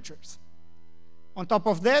temperatures. On top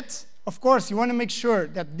of that, of course, you want to make sure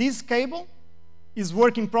that this cable is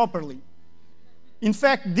working properly. In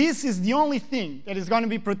fact, this is the only thing that is going to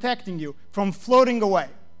be protecting you from floating away.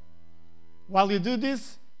 While you do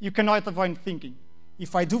this, you cannot avoid thinking,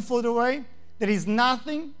 if I do float away, there is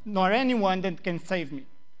nothing nor anyone that can save me.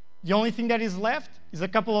 The only thing that is left is a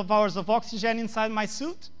couple of hours of oxygen inside my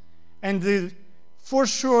suit, and for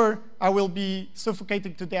sure, I will be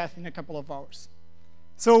suffocated to death in a couple of hours.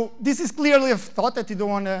 So this is clearly a thought that you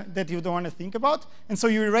don't want to think about, and so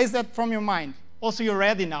you erase that from your mind. Also, you're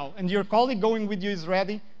ready now, and your colleague going with you is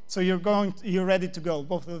ready, so you're ready to go,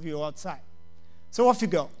 both of you outside. So off you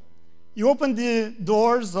go. You open the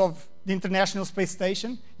doors of the International Space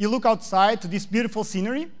Station, you look outside to this beautiful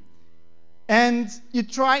scenery, and you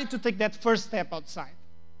try to take that first step outside,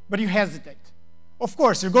 but you hesitate. Of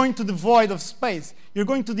course, you're going to the void of space. You're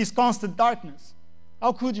going to this constant darkness.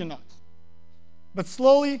 How could you not? But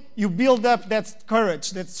slowly, you build up that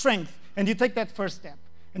courage, that strength, and you take that first step.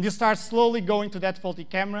 And you start slowly going to that faulty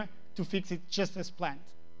camera to fix it just as planned.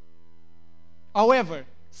 However,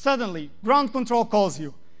 suddenly, ground control calls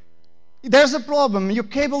you. There's a problem. Your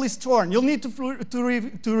cable is torn. You'll need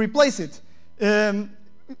to replace it.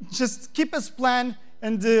 Just keep as planned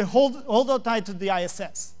and hold on tight to the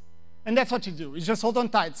ISS. And that's what you do. You just hold on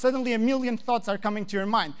tight. Suddenly, a million thoughts are coming to your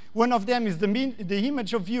mind. One of them is the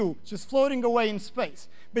image of you just floating away in space.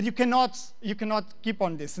 But you cannot keep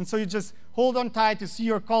on this. And so you just hold on tight to see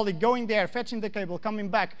your colleague going there, fetching the cable, coming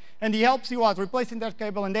back. And he helps you out, replacing that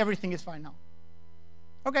cable, and everything is fine now.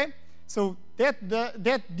 OK, so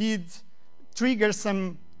that did trigger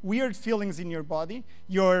some weird feelings in your body.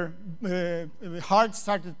 Your heart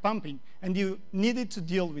started pumping, and you needed to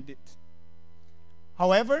deal with it.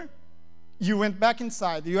 However, you went back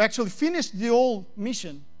inside. You actually finished the whole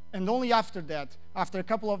mission, and only after that, after a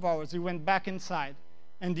couple of hours, you went back inside,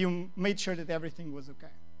 and you made sure that everything was OK.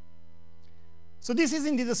 So this is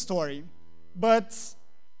indeed a story, but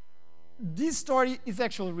this story is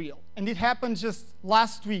actually real, and it happened just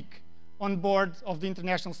last week on board of the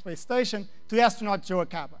International Space Station to astronaut Joe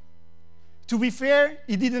Acaba. To be fair,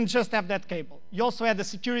 he didn't just have that cable. He also had a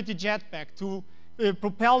security jetpack to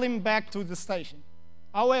propel him back to the station.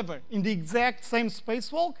 However, in the exact same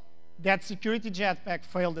spacewalk, that security jetpack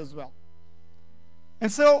failed as well.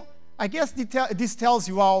 And so I guess this tells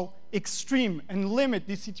you how extreme and limit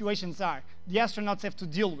these situations are, the astronauts have to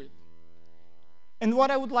deal with. And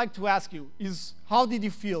what I would like to ask you is, how did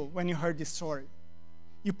you feel when you heard this story?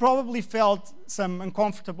 You probably felt some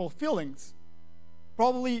uncomfortable feelings.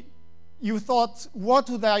 Probably you thought, what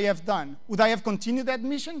would I have done? Would I have continued that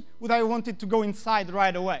mission? Would I wanted to go inside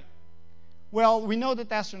right away? Well, we know that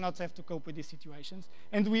astronauts have to cope with these situations,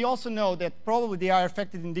 and we also know that probably they are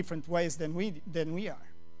affected in different ways than we are.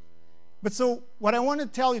 But so what I want to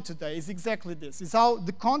tell you today is exactly this, is how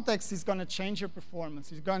the context is going to change your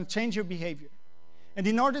performance, it's going to change your behavior. And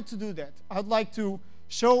in order to do that, I would like to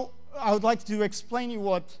explain you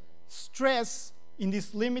what stress in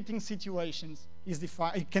these limiting situations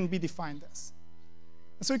it can be defined as.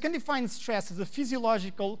 So we can define stress as a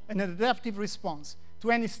physiological and adaptive response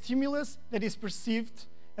to any stimulus that is perceived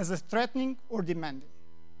as a threatening or demanding.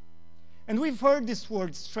 And we've heard this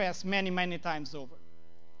word stress many, many times over.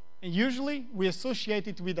 And usually we associate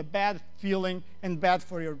it with a bad feeling and bad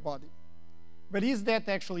for your body. But is that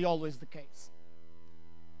actually always the case?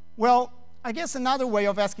 Well, I guess another way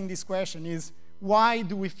of asking this question is, why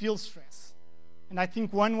do we feel stress? And I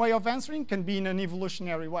think one way of answering can be in an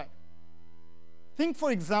evolutionary way. Think,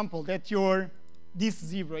 for example, that you're this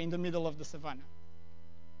zebra in the middle of the savannah.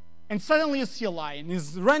 And suddenly you see a lion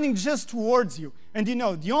is running just towards you. And you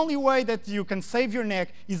know, the only way that you can save your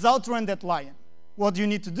neck is outrun that lion. What do you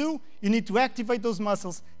need to do? You need to activate those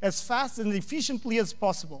muscles as fast and efficiently as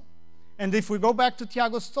possible. And if we go back to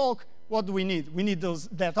Tiago's talk, what do we need? We need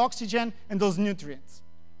that oxygen and those nutrients.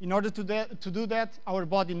 In order to do that, our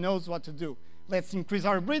body knows what to do. Let's increase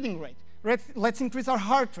our breathing rate. Let's increase our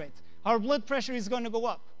heart rate. Our blood pressure is going to go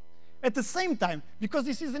up. At the same time, because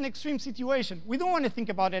this is an extreme situation, we don't want to think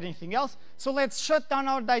about anything else, so let's shut down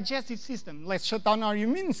our digestive system. Let's shut down our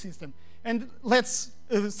immune system. And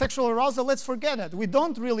sexual arousal, let's forget it. We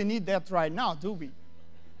don't really need that right now, do we?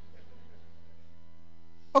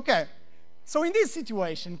 Okay, so in this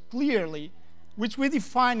situation, clearly, which we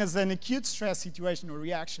define as an acute stress situation or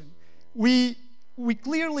reaction, we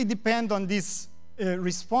clearly depend on this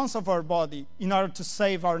response of our body in order to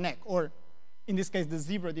save our neck, or in this case, the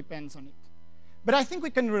zebra depends on it. But I think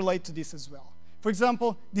we can relate to this as well. For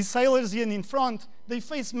example, the sailors in front, they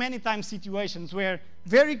face many times situations where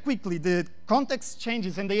very quickly the context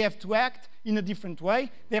changes and they have to act in a different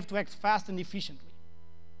way. They have to act fast and efficiently.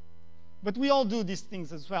 But we all do these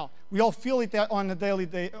things as well. We all feel it on a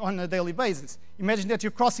daily basis. Imagine that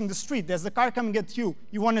you're crossing the street. There's a car coming at you.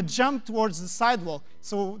 You want to jump towards the sidewalk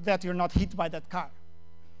so that you're not hit by that car.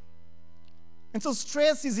 And so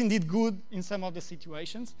stress is indeed good in some of the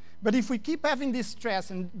situations. But if we keep having this stress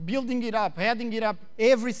and building it up, adding it up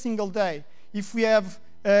every single day, if we have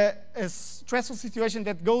a stressful situation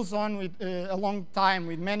that goes on with a long time,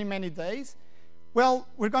 with many, many days, well,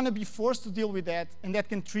 we're going to be forced to deal with that, and that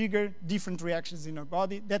can trigger different reactions in our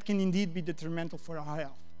body that can indeed be detrimental for our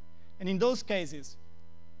health. And in those cases,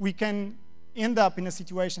 we can end up in a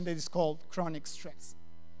situation that is called chronic stress.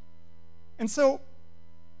 And so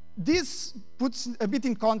this puts a bit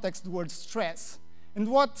in context the word stress. And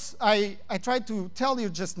what I tried to tell you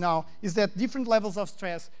just now is that different levels of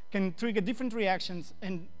stress can trigger different reactions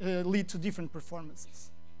and lead to different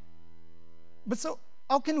performances. But so,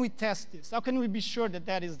 how can we test this? How can we be sure that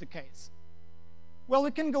that is the case? Well,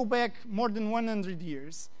 we can go back more than 100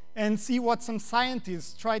 years and see what some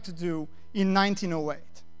scientists tried to do in 1908.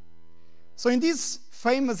 So in this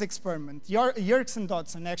famous experiment, Yerkes and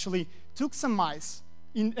Dodson actually took some mice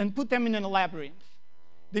and put them in a labyrinth.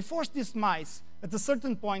 They forced these mice at a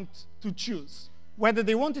certain point to choose whether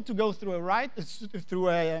they wanted to go through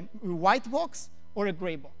a white box or a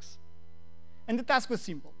gray box. And the task was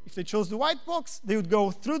simple. If they chose the white box, they would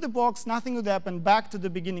go through the box, nothing would happen, back to the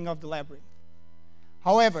beginning of the labyrinth.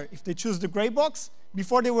 However, if they choose the gray box,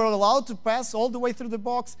 before they were allowed to pass all the way through the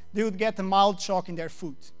box, they would get a mild shock in their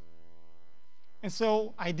foot. And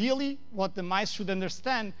so, ideally, what the mice should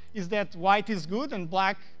understand is that white is good and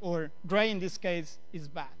black, or gray in this case, is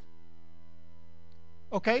bad.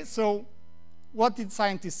 Okay, so what did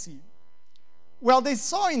scientists see? Well, they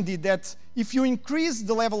saw indeed that if you increase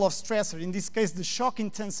the level of stressor, in this case the shock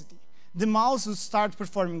intensity, the mouse would start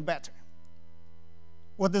performing better.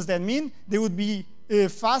 What does that mean? They would be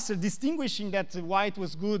faster distinguishing that white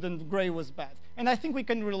was good and gray was bad. And I think we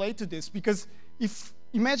can relate to this because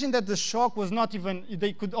imagine that the shock was not even,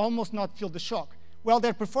 they could almost not feel the shock. Well,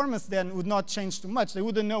 their performance then would not change too much. They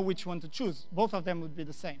wouldn't know which one to choose. Both of them would be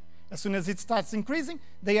the same. As soon as it starts increasing,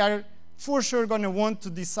 they are for sure going to want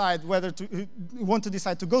to decide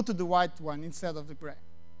to go to the white one instead of the gray.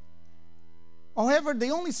 However,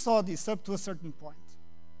 they only saw this up to a certain point.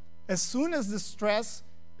 As soon as the stress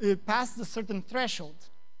passed a certain threshold,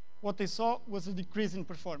 what they saw was a decrease in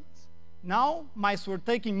performance. Now, mice were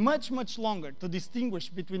taking much, much longer to distinguish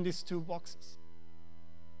between these two boxes.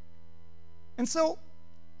 And so,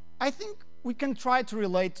 I think we can try to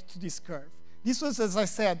relate to this curve. This was, as I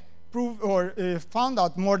said, found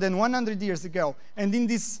out more than 100 years ago. And in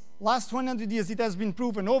these last 100 years, it has been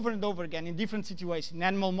proven over and over again in different situations, in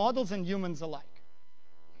animal models and humans alike.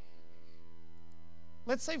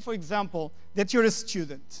 Let's say, for example, that you're a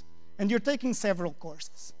student and you're taking several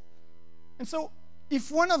courses. And so, if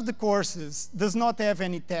one of the courses does not have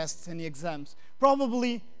any tests, any exams,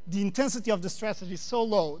 probably the intensity of the stressor is so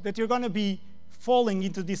low that you're going to be falling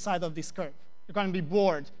into this side of this curve. You're going to be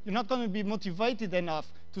bored. You're not going to be motivated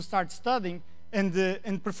enough to start studying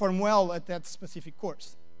and perform well at that specific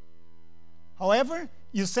course. However,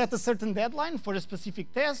 you set a certain deadline for a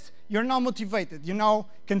specific test, you're now motivated. You now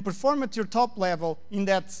can perform at your top level in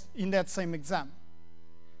that same exam.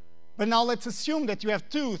 But now let's assume that you have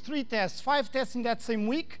 2, 3 tests, 5 tests in that same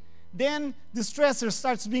week, then the stressor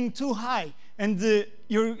starts being too high, and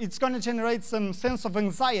it's going to generate some sense of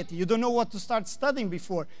anxiety. You don't know what to start studying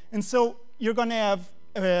before, and so you're going to have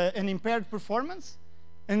an impaired performance,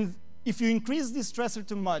 and if you increase this stressor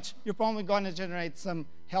too much, you're probably going to generate some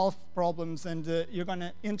health problems, and you're going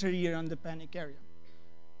to enter here on the panic area.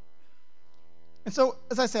 And so,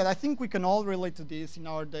 as I said, I think we can all relate to this in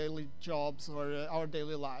our daily jobs or our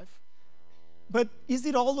daily life. But is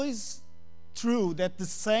it always true that the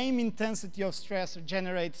same intensity of stressor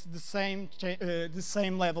generates the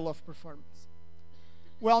same level of performance?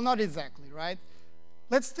 Well, not exactly, right?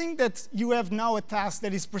 Let's think that you have now a task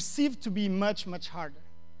that is perceived to be much, much harder.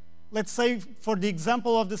 Let's say, for the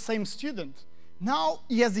example of the same student, now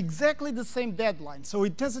he has exactly the same deadline. So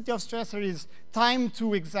intensity of stressor is time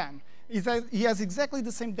to exam. He has exactly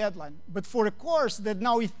the same deadline, but for a course that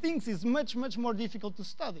now he thinks is much, much more difficult to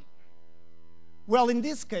study. Well, in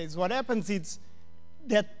this case, what happens is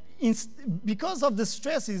that because of the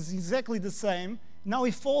stress is exactly the same, now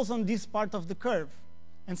he falls on this part of the curve.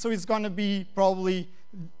 And so he's going to be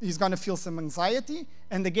he's going to feel some anxiety,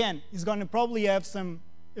 and again, he's going to probably have some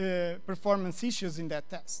performance issues in that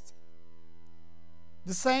test.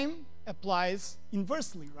 The same applies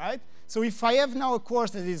inversely, right? So if I have now a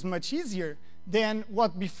course that is much easier, then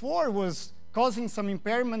what before was causing some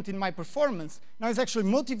impairment in my performance, now it's actually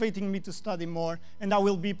motivating me to study more, and I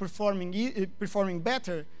will be performing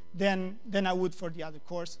better than I would for the other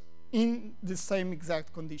course in the same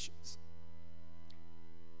exact conditions.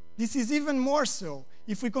 This is even more so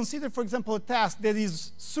if we consider, for example, a task that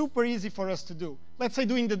is super easy for us to do. Let's say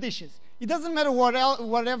doing the dishes. It doesn't matter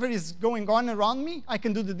whatever is going on around me, I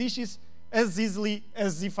can do the dishes as easily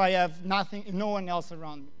as if I have no one else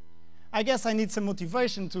around me. I guess I need some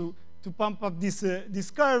motivation to pump up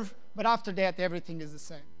this curve, but after that, everything is the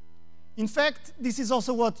same. In fact, this is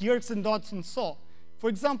also what Yerkes and Dodson saw. For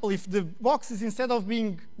example, if the boxes, instead of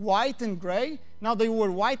being white and gray, now they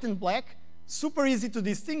were white and black, super easy to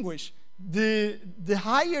distinguish. The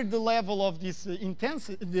higher the level of this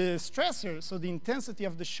intensity, the stressor, so the intensity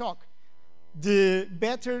of the shock, the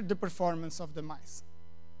better the performance of the mice.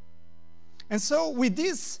 And so with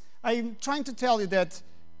this, I'm trying to tell you that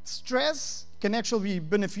stress can actually be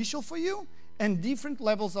beneficial for you, and different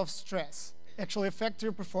levels of stress actually affect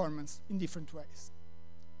your performance in different ways.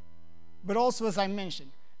 But also, as I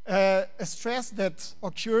mentioned, a stress that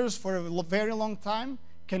occurs for a very long time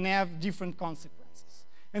can have different consequences.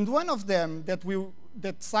 And one of them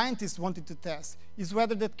that scientists wanted to test is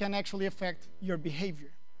whether that can actually affect your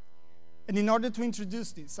behavior. And in order to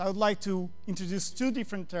introduce this, I would like to introduce 2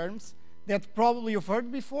 different terms that probably you've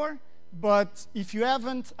heard before, but if you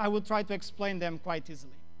haven't, I will try to explain them quite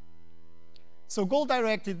easily. So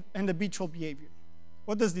goal-directed and habitual behavior.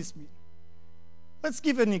 What does this mean? Let's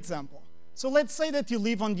give an example. So let's say that you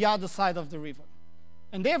live on the other side of the river,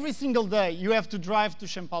 and every single day you have to drive to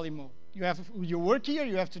Champalimaud. You work here,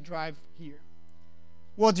 you have to drive here.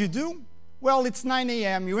 What do you do? Well, it's 9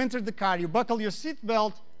 a.m., you enter the car, you buckle your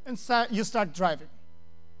seatbelt, and you start driving.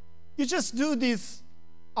 You just do this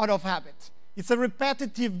out of habit. It's a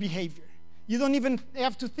repetitive behavior. You don't even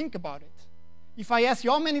have to think about it. If I ask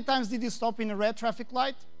you how many times did you stop in a red traffic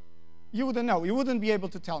light, you wouldn't know. You wouldn't be able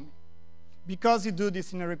to tell me, because you do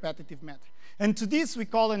this in a repetitive manner. And to this we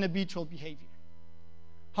call an habitual behavior.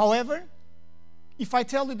 However, if I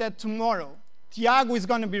tell you that tomorrow Tiago is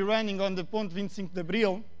going to be running on the Ponte 25 de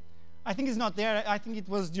Abril, I think he's not there, I think it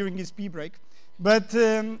was during his pee break, but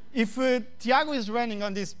if Tiago is running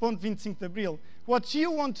on this Ponte 25 de Abril, what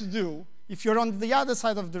you want to do, if you're on the other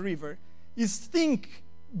side of the river, is think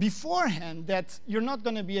beforehand that you're not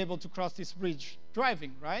going to be able to cross this bridge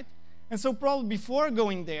driving, right? And so probably before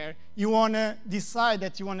going there, you want to decide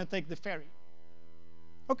that you want to take the ferry.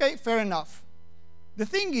 Okay, fair enough. The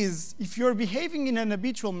thing is, if you're behaving in an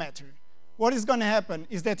habitual manner, what is going to happen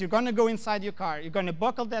is that you're going to go inside your car, you're going to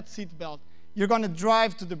buckle that seatbelt, you're going to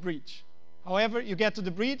drive to the bridge. However, you get to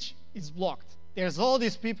the bridge, it's blocked. There's all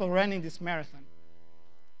these people running this marathon.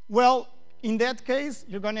 Well, in that case,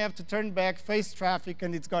 you're going to have to turn back, face traffic,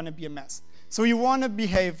 and it's going to be a mess. So you want to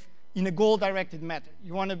behave in a goal-directed manner.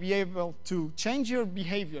 You want to be able to change your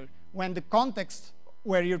behavior when the context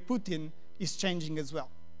where you're put in is changing as well.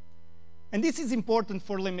 And this is important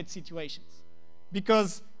for limit situations,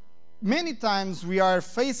 because many times we are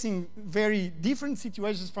facing very different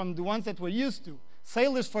situations from the ones that we're used to.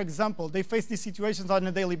 Sailors, for example, they face these situations on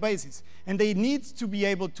a daily basis, and they need to be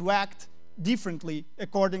able to act differently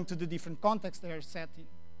according to the different contexts they are set in.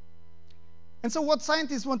 And so what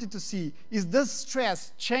scientists wanted to see is, does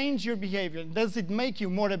stress change your behavior? Does it make you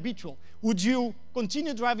more habitual? Would you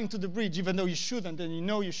continue driving to the bridge even though you shouldn't and you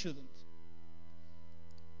know you shouldn't?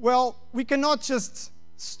 Well, we cannot just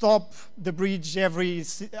stop the bridge every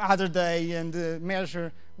other day and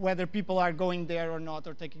measure whether people are going there or not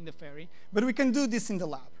or taking the ferry, but we can do this in the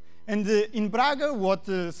lab. And in Braga, what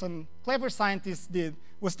some clever scientists did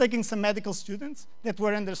was taking some medical students that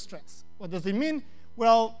were under stress. What does it mean?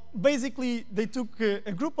 Well, basically, they took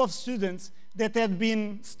a group of students that had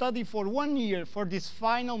been studying for 1 year for this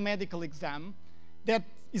final medical exam that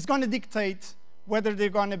is going to dictate whether they're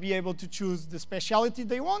going to be able to choose the specialty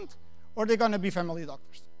they want or they're going to be family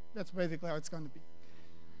doctors. That's basically how it's going to be.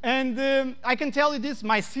 And I can tell you this,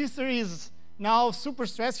 my sister is now super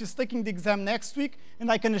stressed. She's taking the exam next week, and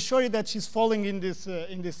I can assure you that she's falling in this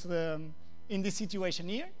situation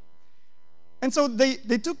here. And so they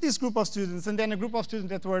took this group of students, and then a group of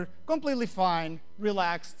students that were completely fine,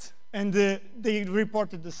 relaxed, and they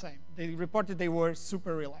reported the same. They reported they were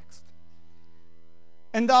super relaxed.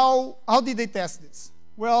 And how did they test this?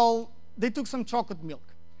 Well, they took some chocolate milk.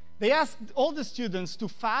 They asked all the students to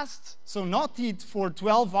fast, so not eat for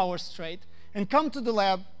 12 hours straight, and come to the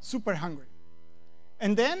lab super hungry.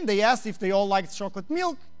 And then they asked if they all liked chocolate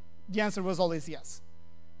milk. The answer was always yes.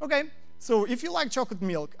 Okay, so if you like chocolate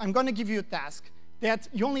milk, I'm going to give you a task that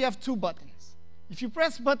you only have 2 buttons. If you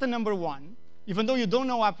press button number 1, even though you don't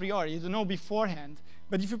know a priori, you don't know beforehand,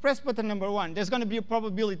 but if you press button number 1, there's going to be a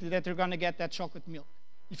probability that you're going to get that chocolate milk.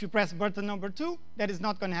 If you press button number 2, that is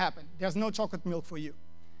not going to happen. There's no chocolate milk for you.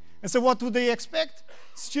 And so what would they expect?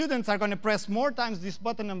 Students are going to press more times this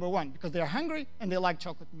button number 1 because they're hungry and they like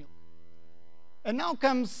chocolate milk. And now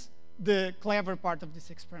comes the clever part of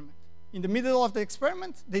this experiment. In the middle of the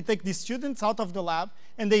experiment, they take these students out of the lab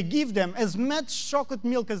and they give them as much chocolate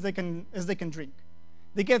milk as they can drink.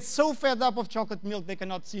 They get so fed up of chocolate milk they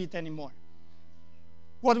cannot see it anymore.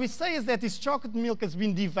 What we say is that this chocolate milk has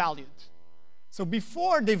been devalued. So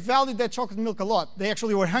before, they valued that chocolate milk a lot. They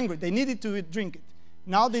actually were hungry. They needed to drink it.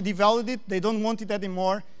 Now they devalued it. They don't want it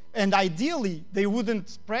anymore. And ideally, they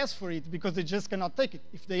wouldn't press for it because they just cannot take it.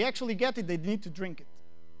 If they actually get it, they need to drink it.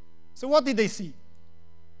 So what did they see?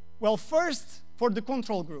 Well, first, for the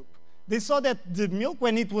control group, they saw that the milk,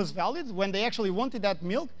 when it was valued, when they actually wanted that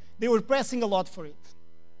milk, they were pressing a lot for it.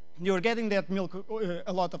 They were getting that milk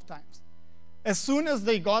a lot of times. As soon as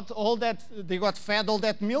they got fed all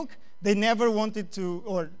that milk, they never wanted to,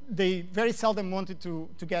 or they very seldom wanted to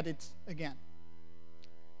get it again.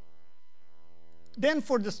 Then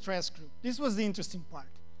for the stress group, this was the interesting part.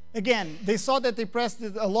 Again, they saw that they pressed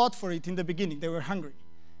a lot for it in the beginning. They were hungry.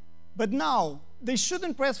 But now, they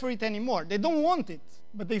shouldn't press for it anymore. They don't want it,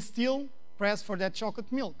 but they still press for that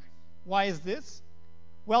chocolate milk. Why is this?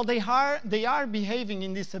 Well, they are behaving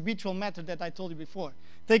in this habitual method that I told you before.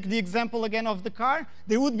 Take the example again of the car.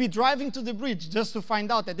 They would be driving to the bridge just to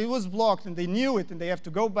find out that it was blocked, and they knew it, and they have to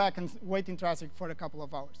go back and wait in traffic for a couple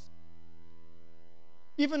of hours.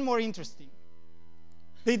 Even more interesting,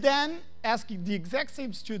 they then asked the exact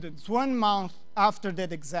same students 1 month after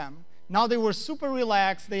that exam. Now they were super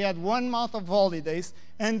relaxed. They had 1 month of holidays,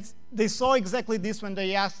 and they saw exactly this when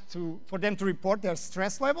they asked for them to report their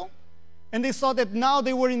stress level. And they saw that now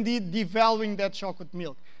they were indeed devaluing that chocolate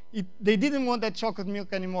milk. They didn't want that chocolate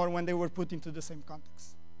milk anymore when they were put into the same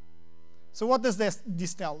context. So what does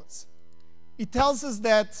this tell us? It tells us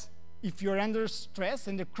that if you're under stress,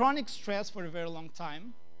 and chronic stress for a very long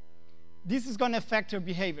time, this is going to affect your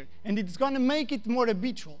behavior, and it's going to make it more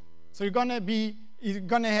habitual. So you're going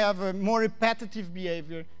to have a more repetitive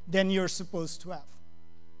behavior than you're supposed to have.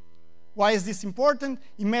 Why is this important?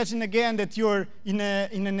 Imagine again that you're in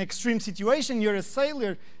an extreme situation. You're a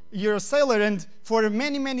sailor, and for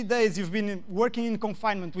many, many days you've been working in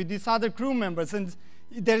confinement with these other crew members, and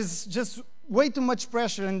there's just way too much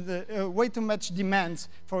pressure and way too much demands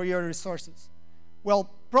for your resources,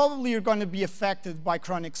 well, probably you're going to be affected by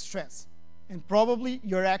chronic stress. And probably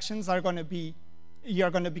your actions are going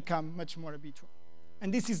to become much more habitual.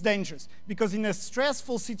 And this is dangerous, because in a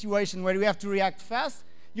stressful situation where you have to react fast,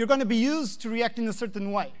 you're going to be used to react in a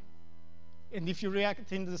certain way. And if you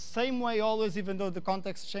react in the same way always, even though the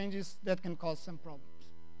context changes, that can cause some problems.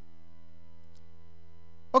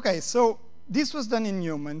 Okay, so this was done in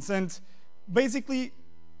humans, and basically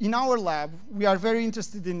in our lab, we are very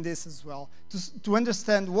interested in this as well, to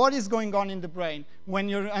understand what is going on in the brain when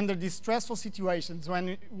you're under these stressful situations,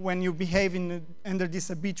 when you behave under this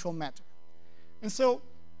habitual matter. And so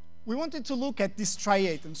we wanted to look at this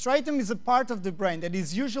striatum. Striatum is a part of the brain that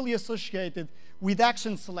is usually associated with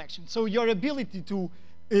action selection. So your ability to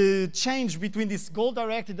change between this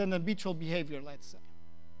goal-directed and habitual behavior, let's say.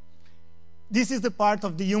 This is the part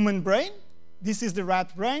of the human brain. This is the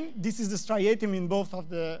rat brain. This is the striatum in both of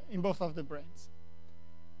the brains.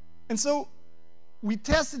 And so we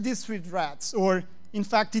tested this with rats, or in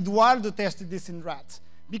fact, Eduardo tested this in rats,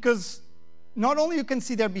 because not only you can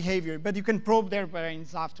see their behavior, but you can probe their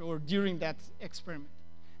brains after or during that experiment.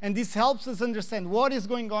 And this helps us understand what is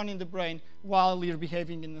going on in the brain while you're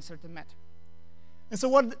behaving in a certain manner. And so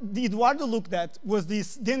what Eduardo looked at was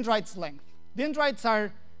this dendrites length. Dendrites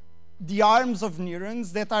are the arms of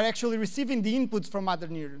neurons that are actually receiving the inputs from other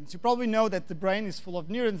neurons. You probably know that the brain is full of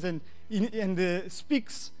neurons, and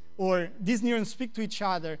these neurons speak to each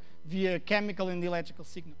other via chemical and electrical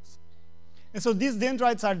signals. And so these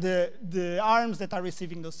dendrites are the arms that are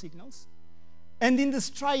receiving those signals. And in the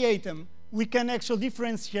striatum, we can actually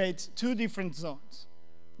differentiate two different zones.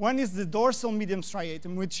 One is the dorsal medium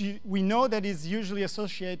striatum, which we know that is usually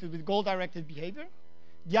associated with goal-directed behavior.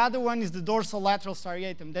 The other one is the dorsal lateral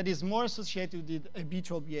striatum that is more associated with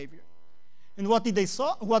habitual behavior. And what did they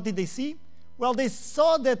see? Well, they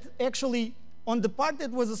saw that actually on the part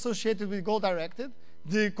that was associated with goal-directed,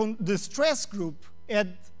 the stress group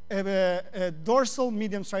had a dorsal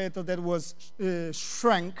medium striatum that was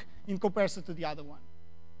shrunk in comparison to the other one.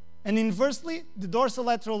 And inversely, the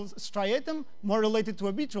dorsolateral striatum, more related to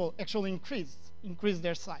habitual, actually increased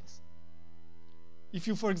their size. If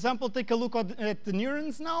you, for example, take a look at the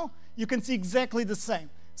neurons now, you can see exactly the same.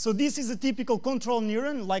 So this is a typical control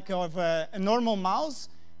neuron, like of a normal mouse,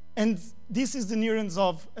 and this is the neurons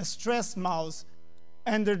of a stressed mouse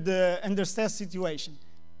under stress situation,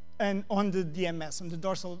 and on the DMS, on the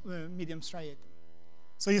dorsal medium striatum.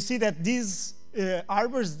 So you see that these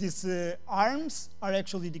arbors, these arms, are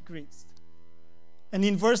actually decreased. And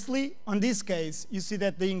inversely, on this case, you see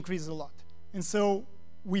that they increase a lot. And so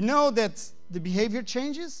we know that the behavior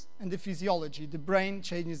changes and the physiology, the brain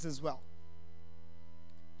changes as well.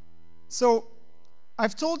 So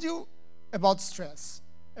I've told you about stress.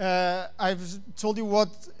 I've told you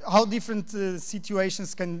how different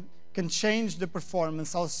situations can change the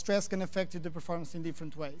performance, how stress can affect the performance in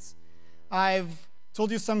different ways. I've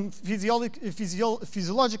told you some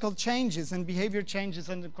physiological changes and behavior changes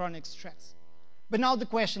under chronic stress. But now the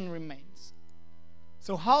question remains.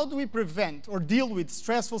 So how do we prevent or deal with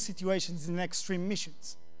stressful situations in extreme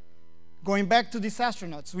missions? Going back to these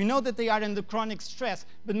astronauts, we know that they are under chronic stress,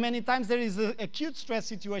 but many times there is an acute stress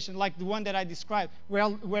situation like the one that I described,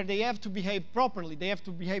 where they have to behave properly, they have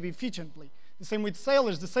to behave efficiently. The same with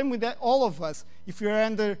sailors, the same with all of us, if we are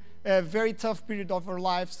under a very tough period of our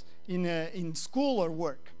lives in school or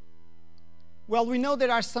work. Well, we know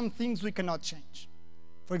there are some things we cannot change.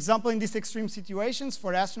 For example, in these extreme situations,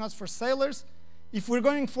 for astronauts, for sailors, if we're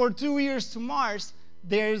going for 2 years to Mars,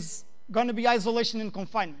 there's going to be isolation and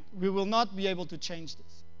confinement. We will not be able to change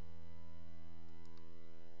this.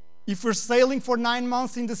 If we're sailing for 9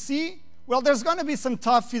 months in the sea, well, there's going to be some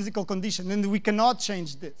tough physical condition, and we cannot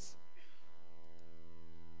change this.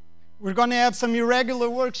 We're going to have some irregular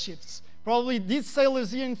work shifts. Probably these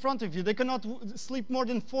sailors here in front of you, they cannot sleep more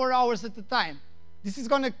than 4 hours at a time. This is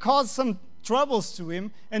going to cause some troubles to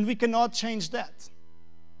him, and we cannot change that.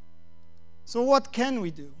 So what can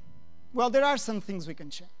we do? Well, there are some things we can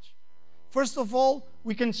change. First of all,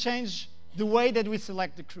 we can change the way that we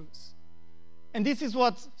select the crews. And this is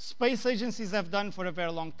what space agencies have done for a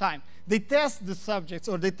very long time. They test the subjects,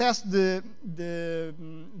 or they test the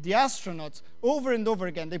astronauts over and over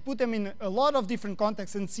again. They put them in a lot of different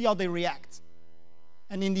contexts and see how they react.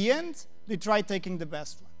 And in the end, they try taking the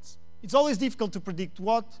best ones. It's always difficult to predict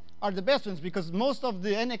what are the best ones, because most of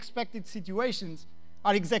the unexpected situations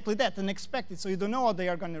are exactly that, unexpected. So you don't know how they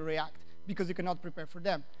are going to react, because you cannot prepare for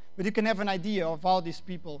them. But you can have an idea of how these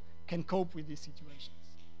people can cope with these situations.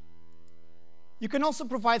 You can also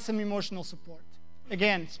provide some emotional support.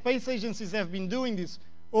 Again, space agencies have been doing this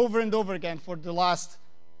over and over again for the last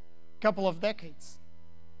couple of decades.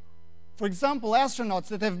 For example, astronauts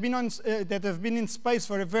that have been in space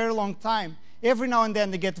for a very long time, every now and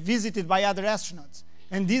then they get visited by other astronauts.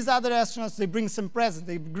 And these other astronauts, they bring some presents,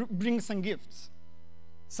 they bring some gifts.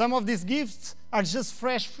 Some of these gifts are just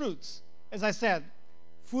fresh fruits. As I said,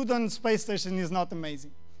 food on the space station is not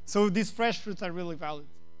amazing. So these fresh fruits are really valued.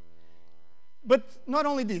 But not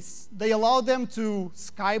only this, they allow them to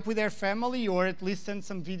Skype with their family or at least send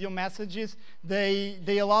some video messages.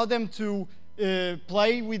 They allow them to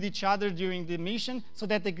play with each other during the mission so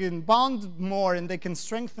that they can bond more and they can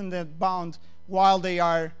strengthen that bond while they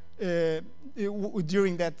are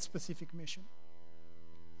during that specific mission.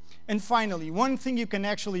 And finally, one thing you can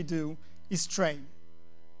actually do is train.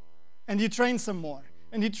 And you train some more.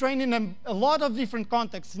 And you train in a lot of different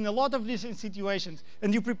contexts, in a lot of different situations,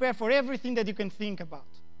 and you prepare for everything that you can think about.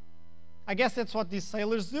 I guess that's what these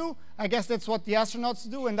sailors do, I guess that's what the astronauts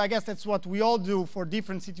do, and I guess that's what we all do for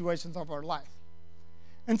different situations of our life.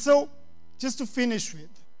 And so, just to finish with,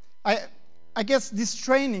 I guess this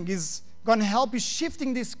training is going to help you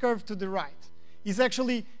shifting this curve to the right. It's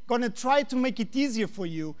actually going to try to make it easier for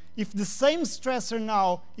you if the same stressor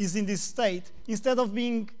now is in this state, instead of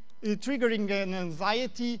being triggering an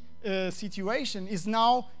anxiety situation, is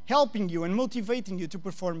now helping you and motivating you to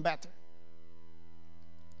perform better.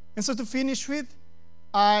 And so to finish with,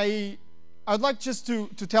 I'd like just to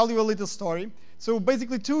tell you a little story. So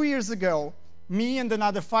basically 2 years ago, me and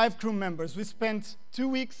another 5 crew members, we spent 2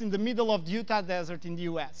 weeks in the middle of the Utah desert in the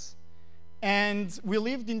US. And we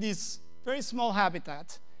lived in this very small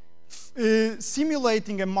habitat,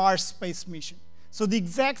 simulating a Mars space mission. So the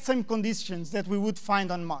exact same conditions that we would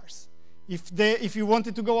find on Mars. If you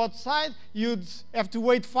wanted to go outside, you'd have to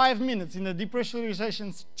wait 5 minutes in a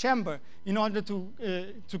depressurization chamber in order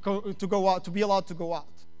to go out, to be allowed to go out.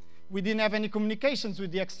 We didn't have any communications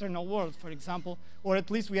with the external world, for example, or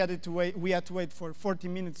at least we had to wait for 40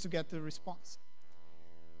 minutes to get the response.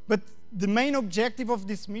 But the main objective of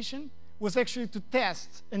this mission was actually to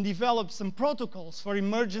test and develop some protocols for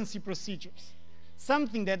emergency procedures.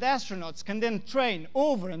 Something that astronauts can then train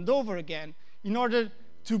over and over again in order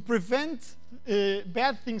to prevent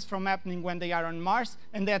bad things from happening when they are on Mars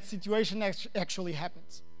and that situation actually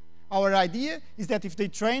happens. Our idea is that if they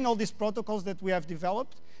train all these protocols that we have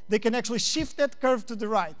developed, they can actually shift that curve to the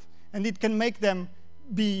right, and it can make them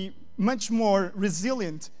be much more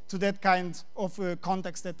resilient to that kind of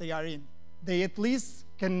context that they are in. They at least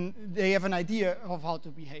they have an idea of how to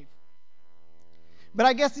behave. But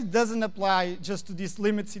I guess it doesn't apply just to these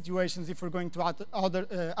limit situations if we're going to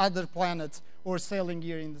other planets or sailing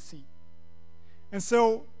here in the sea. And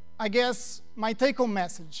so I guess my take-home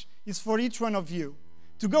message is for each one of you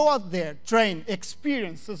to go out there, train,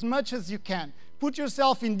 experience as much as you can. Put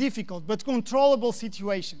yourself in difficult but controllable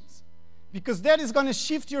situations, because that is going to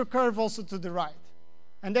shift your curve also to the right.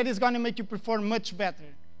 And that is going to make you perform much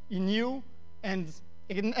better in new and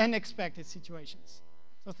in unexpected situations.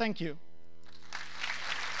 So thank you.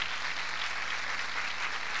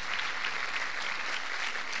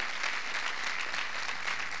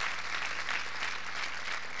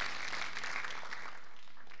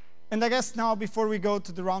 And I guess now, before we go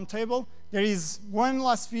to the round table, there is one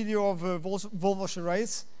last video of Volvo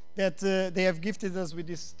Charades that they have gifted us with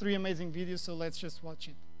these 3 amazing videos, so let's just watch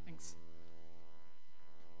it. Thanks.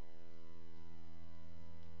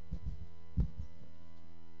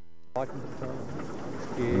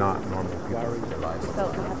 Not normal people.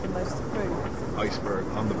 Felt to have the most to prove. Iceberg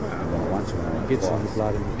on the bow. Once when it gets in the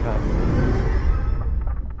blood in the cup.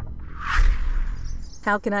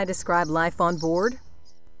 How can I describe life on board?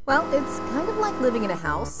 Well, it's kind of like living in a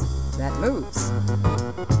house that moves.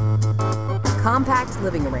 Compact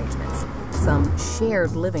living arrangements, some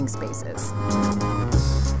shared living spaces.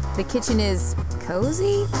 The kitchen is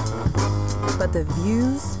cozy, but the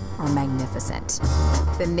views are magnificent.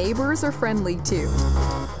 The neighbors are friendly too.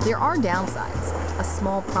 There are downsides, a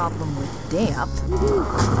small problem with damp.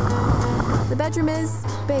 The bedroom is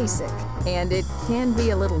basic, and it can be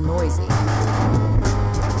a little noisy.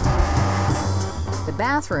 The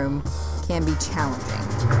bathroom can be challenging.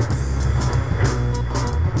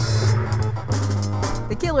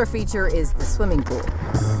 The killer feature is the swimming pool.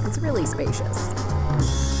 It's really spacious.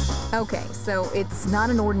 Okay, so it's not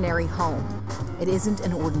an ordinary home. It isn't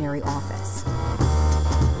an ordinary office.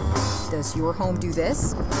 Does your home do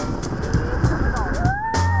this?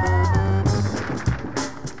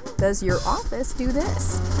 Does your office do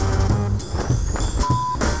this?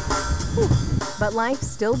 But life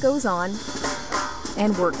still goes on,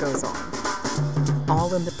 and work goes on,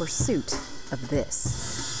 all in the pursuit of this.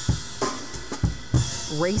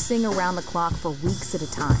 racing around the clock for weeks at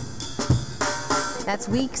a time. That's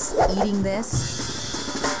weeks eating this,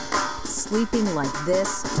 sleeping like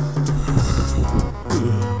this,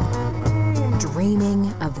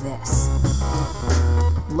 dreaming of this,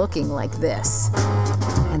 looking like this,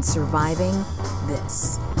 and surviving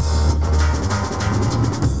this.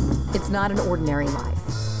 It's not an ordinary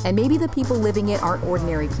life, and maybe the people living it aren't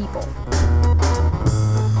ordinary people.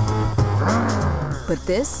 But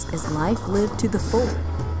this is life lived to the full.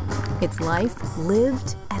 It's life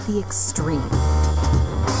lived at the extreme.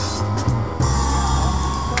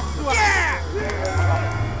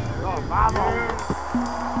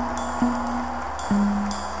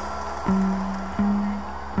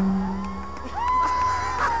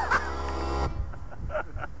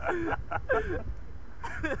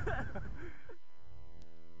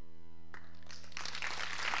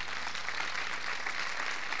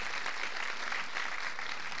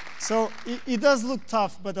 So it does look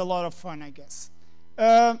tough, but a lot of fun, I guess.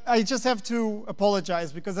 I just have to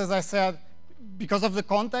apologize because, as I said, because of the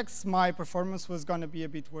context, my performance was going to be a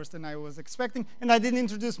bit worse than I was expecting, and I didn't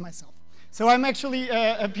introduce myself. So I'm actually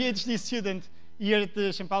a PhD student here at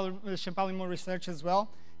the Champalimau Research as well.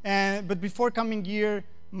 But before coming here,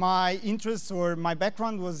 my interest or my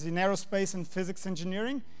background was in aerospace and physics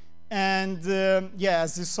engineering. And yeah,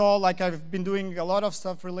 as you saw, like I've been doing a lot of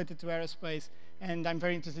stuff related to aerospace. And I'm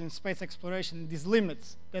very interested in space exploration, these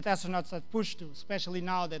limits that astronauts have pushed to, especially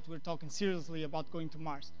now that we're talking seriously about going to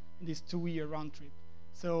Mars in this 2-year round trip.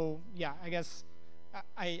 So yeah, I guess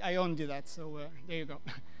I owned you that, so there you go.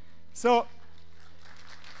 So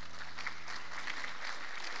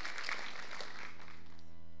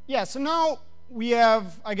yeah, so now we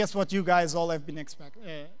have, I guess, what you guys all have been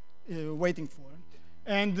waiting for.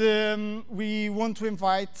 And we want to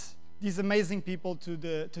invite these amazing people to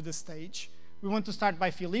the stage. We want to start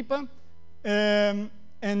by Filipa, and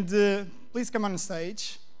please come on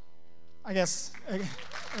stage. I guess a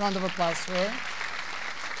round of applause for her.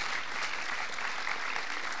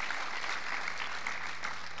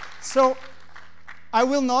 So I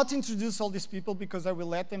will not introduce all these people because I will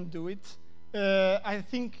let them do it. I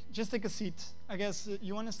think just take a seat. I guess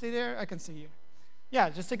you want to stay there? I can stay here.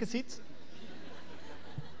 Yeah, just take a seat.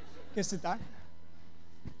 Can sit down.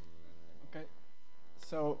 Okay,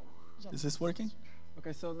 so. Is this working?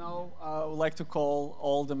 Okay, so now I would like to call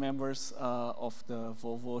all the members of the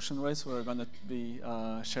Volvo Ocean Race who are going to be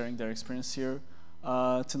sharing their experience here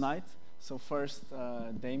tonight. So first,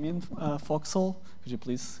 Damien Foxall, could you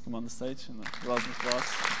please come on the stage? And Rasmus Voss,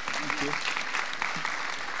 thank you.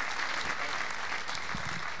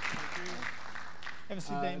 Have a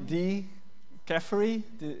seat, Damien. Dee Caffery,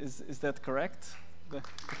 is that correct? The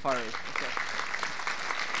Caffery, okay.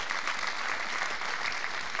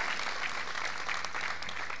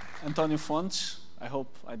 Antonio Fontes, I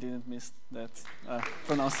hope I didn't miss that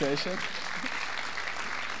pronunciation.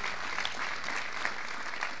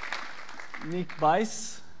 Nick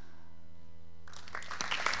Bice.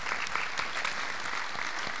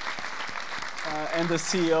 And the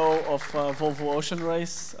CEO of Volvo Ocean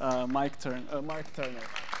Race, Mark Turner.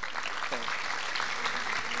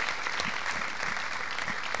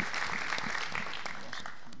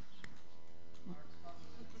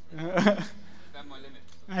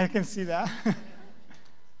 I can see that.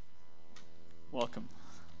 Welcome.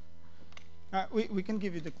 We can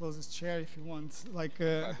give you the closest chair if you want. Like,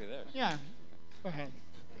 yeah, go ahead.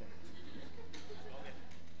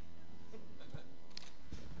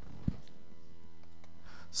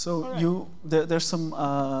 So right. there's some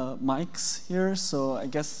mics here, so I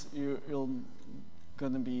guess you're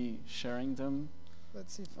gonna be sharing them.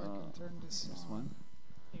 Let's see if I can turn this one.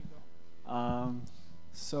 Here you go.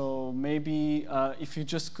 So maybe if you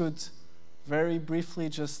just could very briefly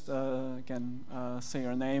just again say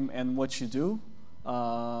your name and what you do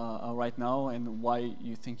right now and why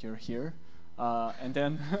you think you're here. And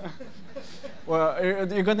then well,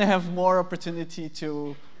 you're going to have more opportunity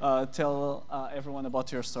to tell everyone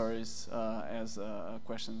about your stories as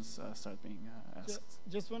questions start being asked.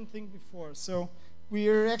 Just one thing before. So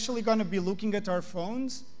we're actually going to be looking at our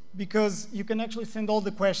phones because you can actually send all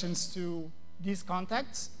the questions to these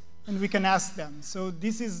contacts and we can ask them. So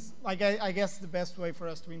this is, like, I guess, the best way for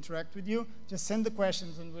us to interact with you. Just send the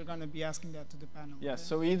questions and we're going to be asking that to the panel. Yeah, okay?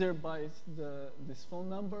 So either by this phone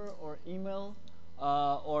number or email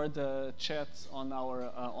or the chat on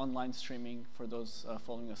our online streaming for those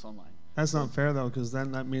following us online. That's not fair, though, because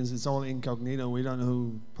then that means it's all incognito. We don't know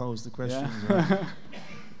who posed the questions. Yeah. Right?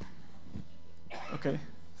 Okay,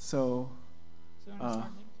 so...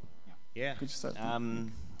 yeah. Could you start?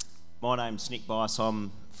 My name's Nick Bice.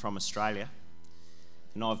 I'm from Australia,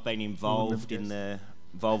 and I've been involved in the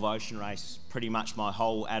Volvo Ocean Race pretty much my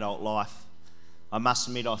whole adult life. I must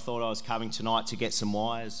admit I thought I was coming tonight to get some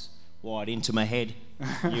wires wired into my head.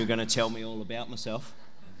 You were going to tell me all about myself.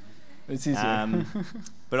 It's easier.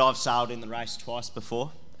 But I've sailed in the race twice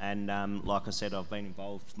before, and like I said, I've been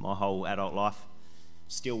involved my whole adult life.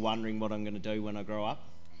 Still wondering what I'm going to do when I grow up.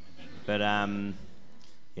 But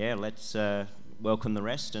yeah, let's welcome the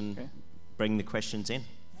rest and bring the questions in.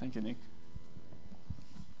 Thank you, Nick.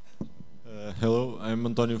 Hello, I'm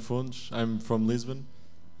António Fontes. I'm from Lisbon.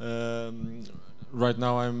 Right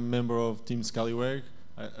now I'm a member of Team Scallywag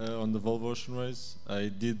on the Volvo Ocean Race. I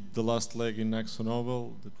did the last leg in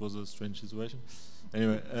AkzoNobel. That was a strange situation.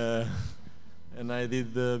 Anyway, and I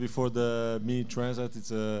did before the Mini Transat.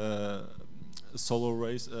 It's a solo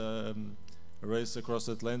race, a race across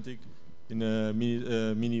the Atlantic in a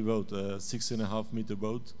mini boat, a 6.5 meter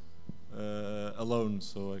boat, alone.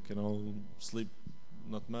 So I can all sleep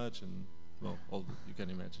not much and well, all that you can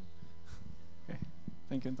imagine. Okay,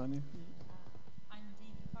 thank you, António. I'm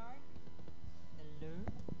Dee Kafari.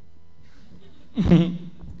 Hello.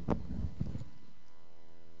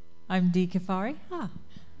 I'm Dee Kafari.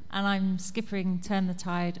 And I'm skippering Turn the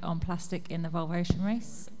Tide on plastic in the Volvo Ocean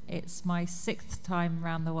Race. It's my 6th time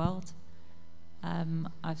around the world.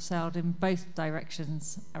 I've sailed in both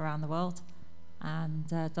directions around the world and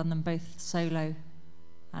done them both solo.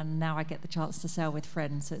 And now I get the chance to sail with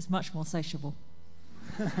friends, so it's much more sociable.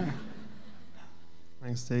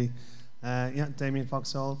 Thanks, Dee. Yeah, Damien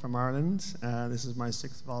Foxall from Ireland. This is my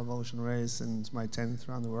 6th Volvo Ocean Race and my 10th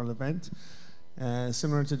around the world event.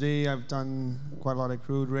 Similar to Dee, I've done quite a lot of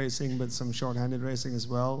crewed racing, but some short-handed racing as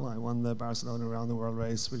well. I won the Barcelona Around the World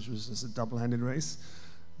race, which was just a double-handed race.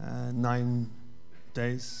 90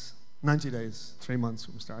 days, 3 months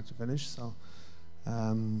from start to finish. So,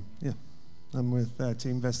 yeah. I'm with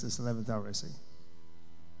Team Vestas 11th Hour Racing.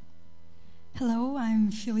 Hello,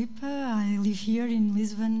 I'm Filipa. I live here in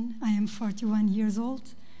Lisbon. I am 41 years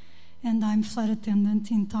old, and I'm flight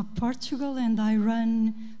attendant in Top Portugal, and I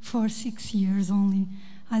run for 6 years only.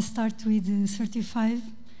 I start with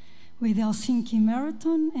 35 with Helsinki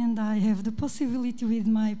Marathon, and I have the possibility with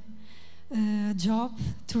my job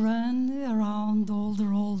to run around all the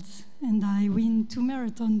roads, and I win 2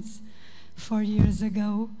 marathons 4 years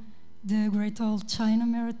ago. The Great Old China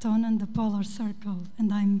Marathon and the Polar Circle,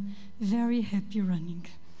 and I'm very happy running.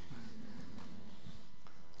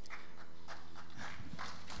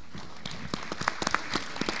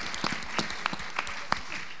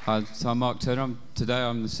 Hi, so I'm Mark Turner. Today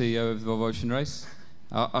I'm the CEO of the Volvo Ocean Race.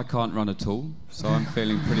 I can't run at all, so I'm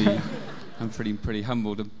feeling pretty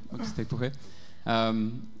humbled amongst people here.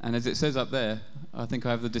 And as it says up there, I think I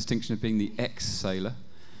have the distinction of being the ex-sailor.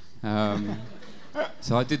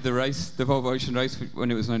 So I did the race, the Volvo Ocean Race,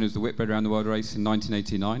 when it was known as the Whitbread Around the World Race in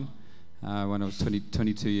 1989, when I was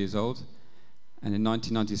 22 years old. And in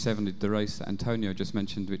 1997, I did the race that Antonio just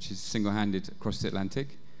mentioned, which is single-handed across the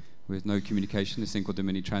Atlantic with no communication, this thing called the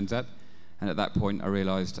Mini Transat. And at that point, I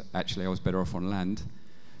realised, actually, I was better off on land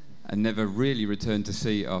and never really returned to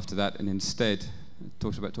sea after that. And instead,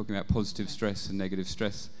 talking about positive stress and negative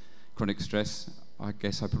stress, chronic stress, I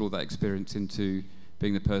guess I put all that experience into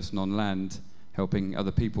being the person on land helping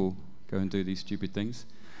other people go and do these stupid things.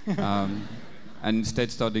 And instead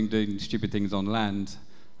starting doing stupid things on land,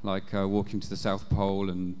 like walking to the South Pole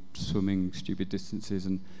and swimming stupid distances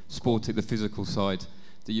and sporting the physical side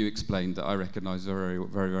that you explained that I recognise very,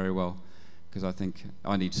 very, very well, because I think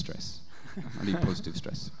I need stress. I need positive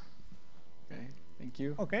stress. Okay, thank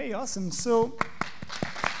you. Okay, awesome. So,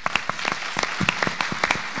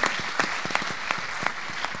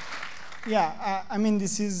 yeah, I mean,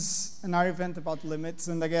 this is an art event about limits,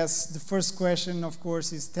 and I guess the first question, of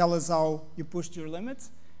course, is tell us how you pushed your limits,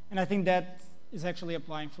 and I think that is actually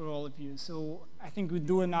applying for all of you. So I think we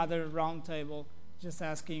do another roundtable, just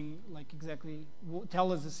asking, like, exactly,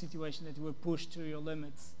 tell us the situation that you were pushed to your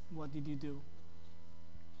limits. What did you do?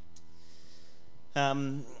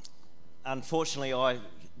 Unfortunately, I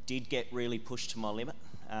did get really pushed to my limit.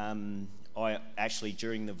 I actually,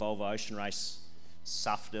 during the Volvo Ocean Race,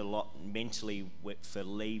 suffered a lot mentally for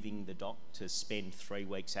leaving the dock to spend 3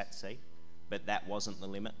 weeks at sea, but that wasn't the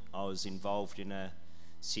limit. I was involved in a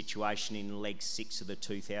situation in leg 6 of the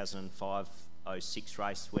 2005-06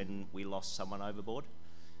 race when we lost someone overboard,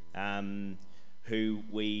 who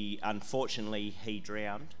unfortunately, he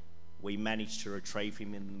drowned. We managed to retrieve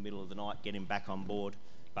him in the middle of the night, get him back on board,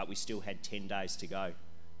 but we still had 10 days to go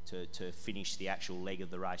to finish the actual leg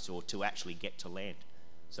of the race, or to actually get to land.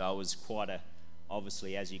 So it was quite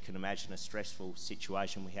obviously, as you can imagine, a stressful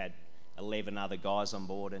situation. We had 11 other guys on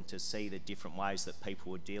board, and to see the different ways that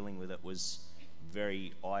people were dealing with it was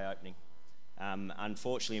very eye-opening.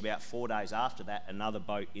 Unfortunately, about 4 days after that, another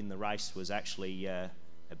boat in the race was actually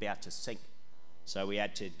about to sink. So we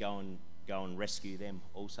had to go and rescue them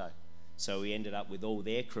also. So we ended up with all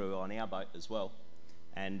their crew on our boat as well.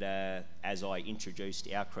 And as I introduced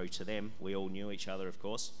our crew to them, we all knew each other, of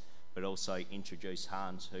course, but also introduced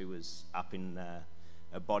Hans, who was up in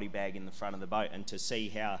a body bag in the front of the boat. And to see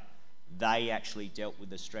how they actually dealt with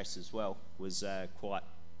the stress as well was quite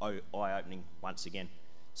eye-opening once again.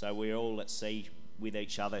 So we're all at sea with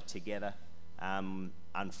each other together,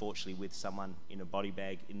 unfortunately with someone in a body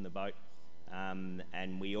bag in the boat.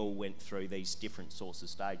 And we all went through these different sorts of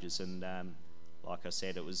stages, and like I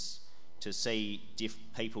said, it was to see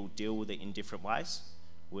people deal with it in different ways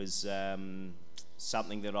was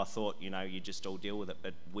something that I thought, you know, you just all deal with it,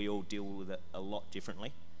 but we all deal with it a lot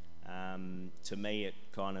differently. To me, it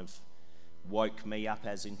kind of woke me up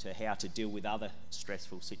as into how to deal with other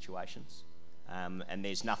stressful situations, and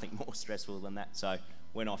there's nothing more stressful than that. So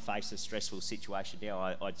when I face a stressful situation now,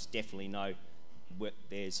 I definitely know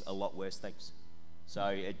there's a lot worse things. So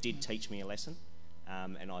it did teach me a lesson,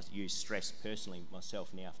 and I use stress personally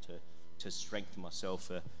myself now to strengthen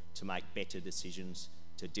myself to make better decisions,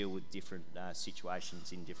 to deal with different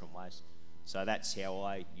situations in different ways. So that's how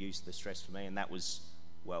I used the stress for me, and that was,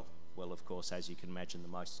 well, of course, as you can imagine, the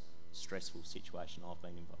most stressful situation I've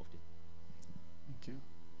been involved in. Thank you.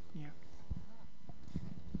 Yeah.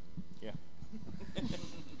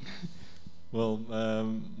 Well,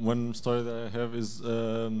 one story that I have is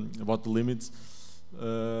about the limits.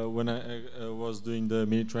 When I was doing the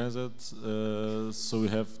mini transit, so we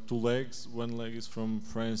have 2 legs. One leg is from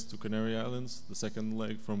France to Canary Islands, the second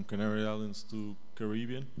leg from Canary Islands to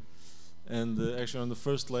Caribbean. And actually on the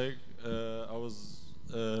first leg, I was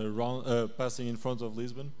passing in front of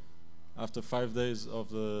Lisbon after 5 days of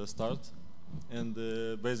the start. And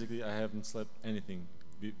basically I haven't slept anything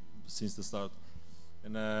since the start.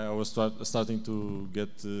 And I was starting to get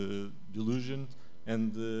delusion,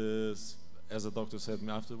 and as the doctor said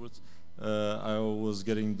me afterwards, I was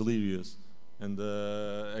getting delirious. And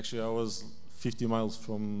actually I was 50 miles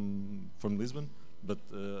from Lisbon, but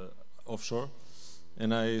offshore.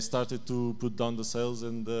 And I started to put down the sails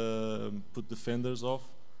and put the fenders off.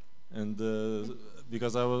 And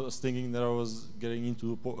because I was thinking that I was getting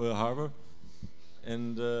into a harbor.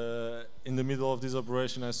 And in the middle of this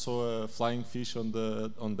operation, I saw a flying fish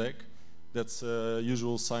on deck. That's a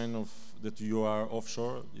usual sign of that you are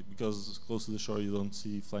offshore, because close to the shore you don't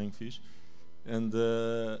see flying fish. And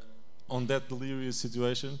on that delirious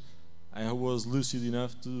situation, I was lucid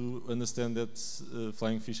enough to understand that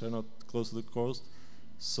flying fish are not close to the coast.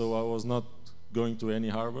 So I was not going to any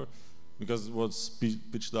harbor, because it was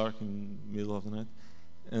pitch dark in the middle of the night.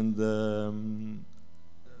 And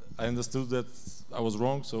I understood that I was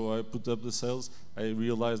wrong, so I put up the sails. I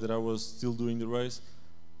realized that I was still doing the race.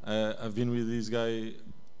 I've been with this guy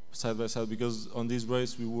side by side, because on this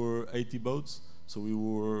race we were 80 boats, so we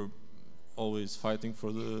were always fighting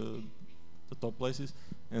for the top places.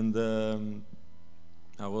 And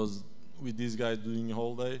I was with this guy doing the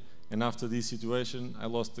whole day, and after this situation I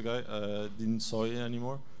lost the guy, didn't saw him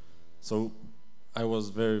anymore. So I was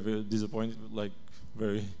very, very disappointed, like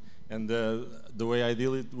very. And the way I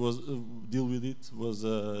deal with it was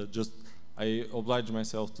just I obliged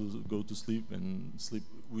myself to go to sleep and sleep.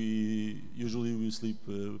 We usually sleep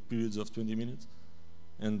periods of 20 minutes,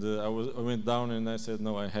 and I went down and I said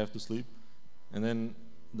no, I have to sleep. And then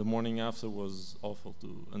the morning after was awful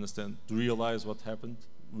to understand, to realize what happened.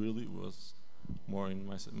 Really was more in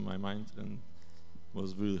my mind, and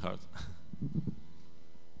was really hard.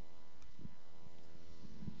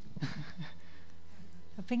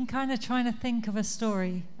 I've been kind of trying to think of a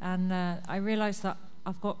story, and I realised that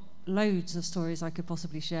I've got loads of stories I could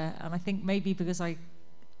possibly share, and I think maybe because I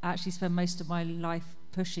actually spend most of my life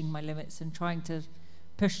pushing my limits and trying to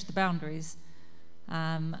push the boundaries,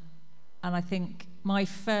 and I think my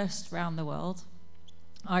first round the world,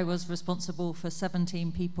 I was responsible for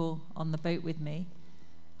 17 people on the boat with me,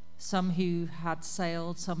 some who had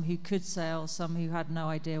sailed, some who could sail, some who had no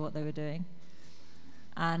idea what they were doing,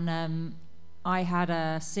 and I had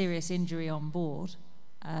a serious injury on board,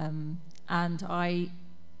 and I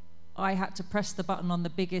had to press the button on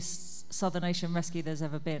the biggest Southern Ocean rescue there's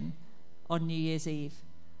ever been on New Year's Eve.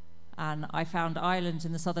 And I found islands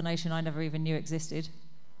in the Southern Ocean I never even knew existed.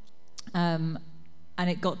 And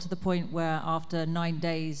it got to the point where after 9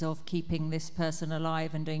 days of keeping this person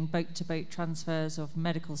alive and doing boat-to-boat transfers of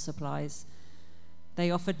medical supplies,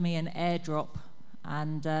 they offered me an airdrop,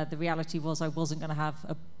 and the reality was I wasn't going to have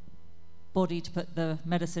a body to put the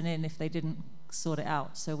medicine in if they didn't sort it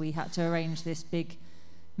out. So we had to arrange this big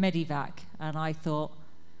medivac, and I thought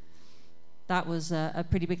that was a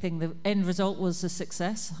pretty big thing. The end result was a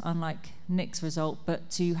success, unlike Nick's result, but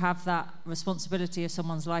to have that responsibility of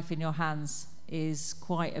someone's life in your hands is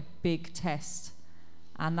quite a big test.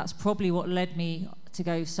 And that's probably what led me to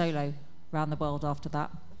go solo around the world after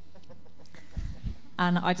that.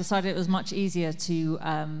 And I decided it was much easier to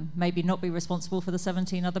maybe not be responsible for the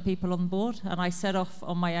 17 other people on board. And I set off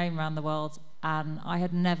on my own around the world, and I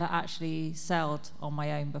had never actually sailed on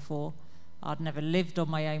my own before. I'd never lived on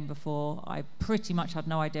my own before. I pretty much had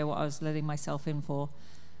no idea what I was letting myself in for.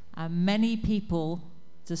 And many people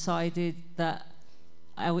decided that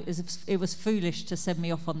it was foolish to send me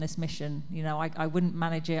off on this mission. You know, I wouldn't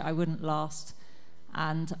manage it, I wouldn't last.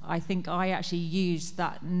 And I think I actually used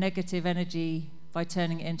that negative energy by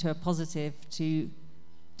turning it into a positive to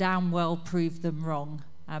damn well prove them wrong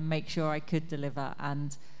and make sure I could deliver.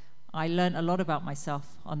 And I learned a lot about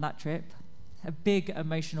myself on that trip. A big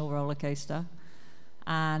emotional roller coaster,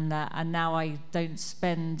 and now I don't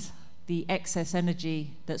spend the excess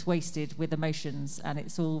energy that's wasted with emotions, and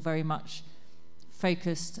it's all very much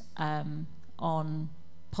focused on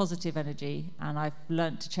positive energy. And I've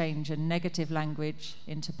learned to change a negative language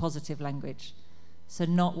into positive language. So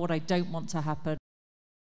not what I don't want to happen,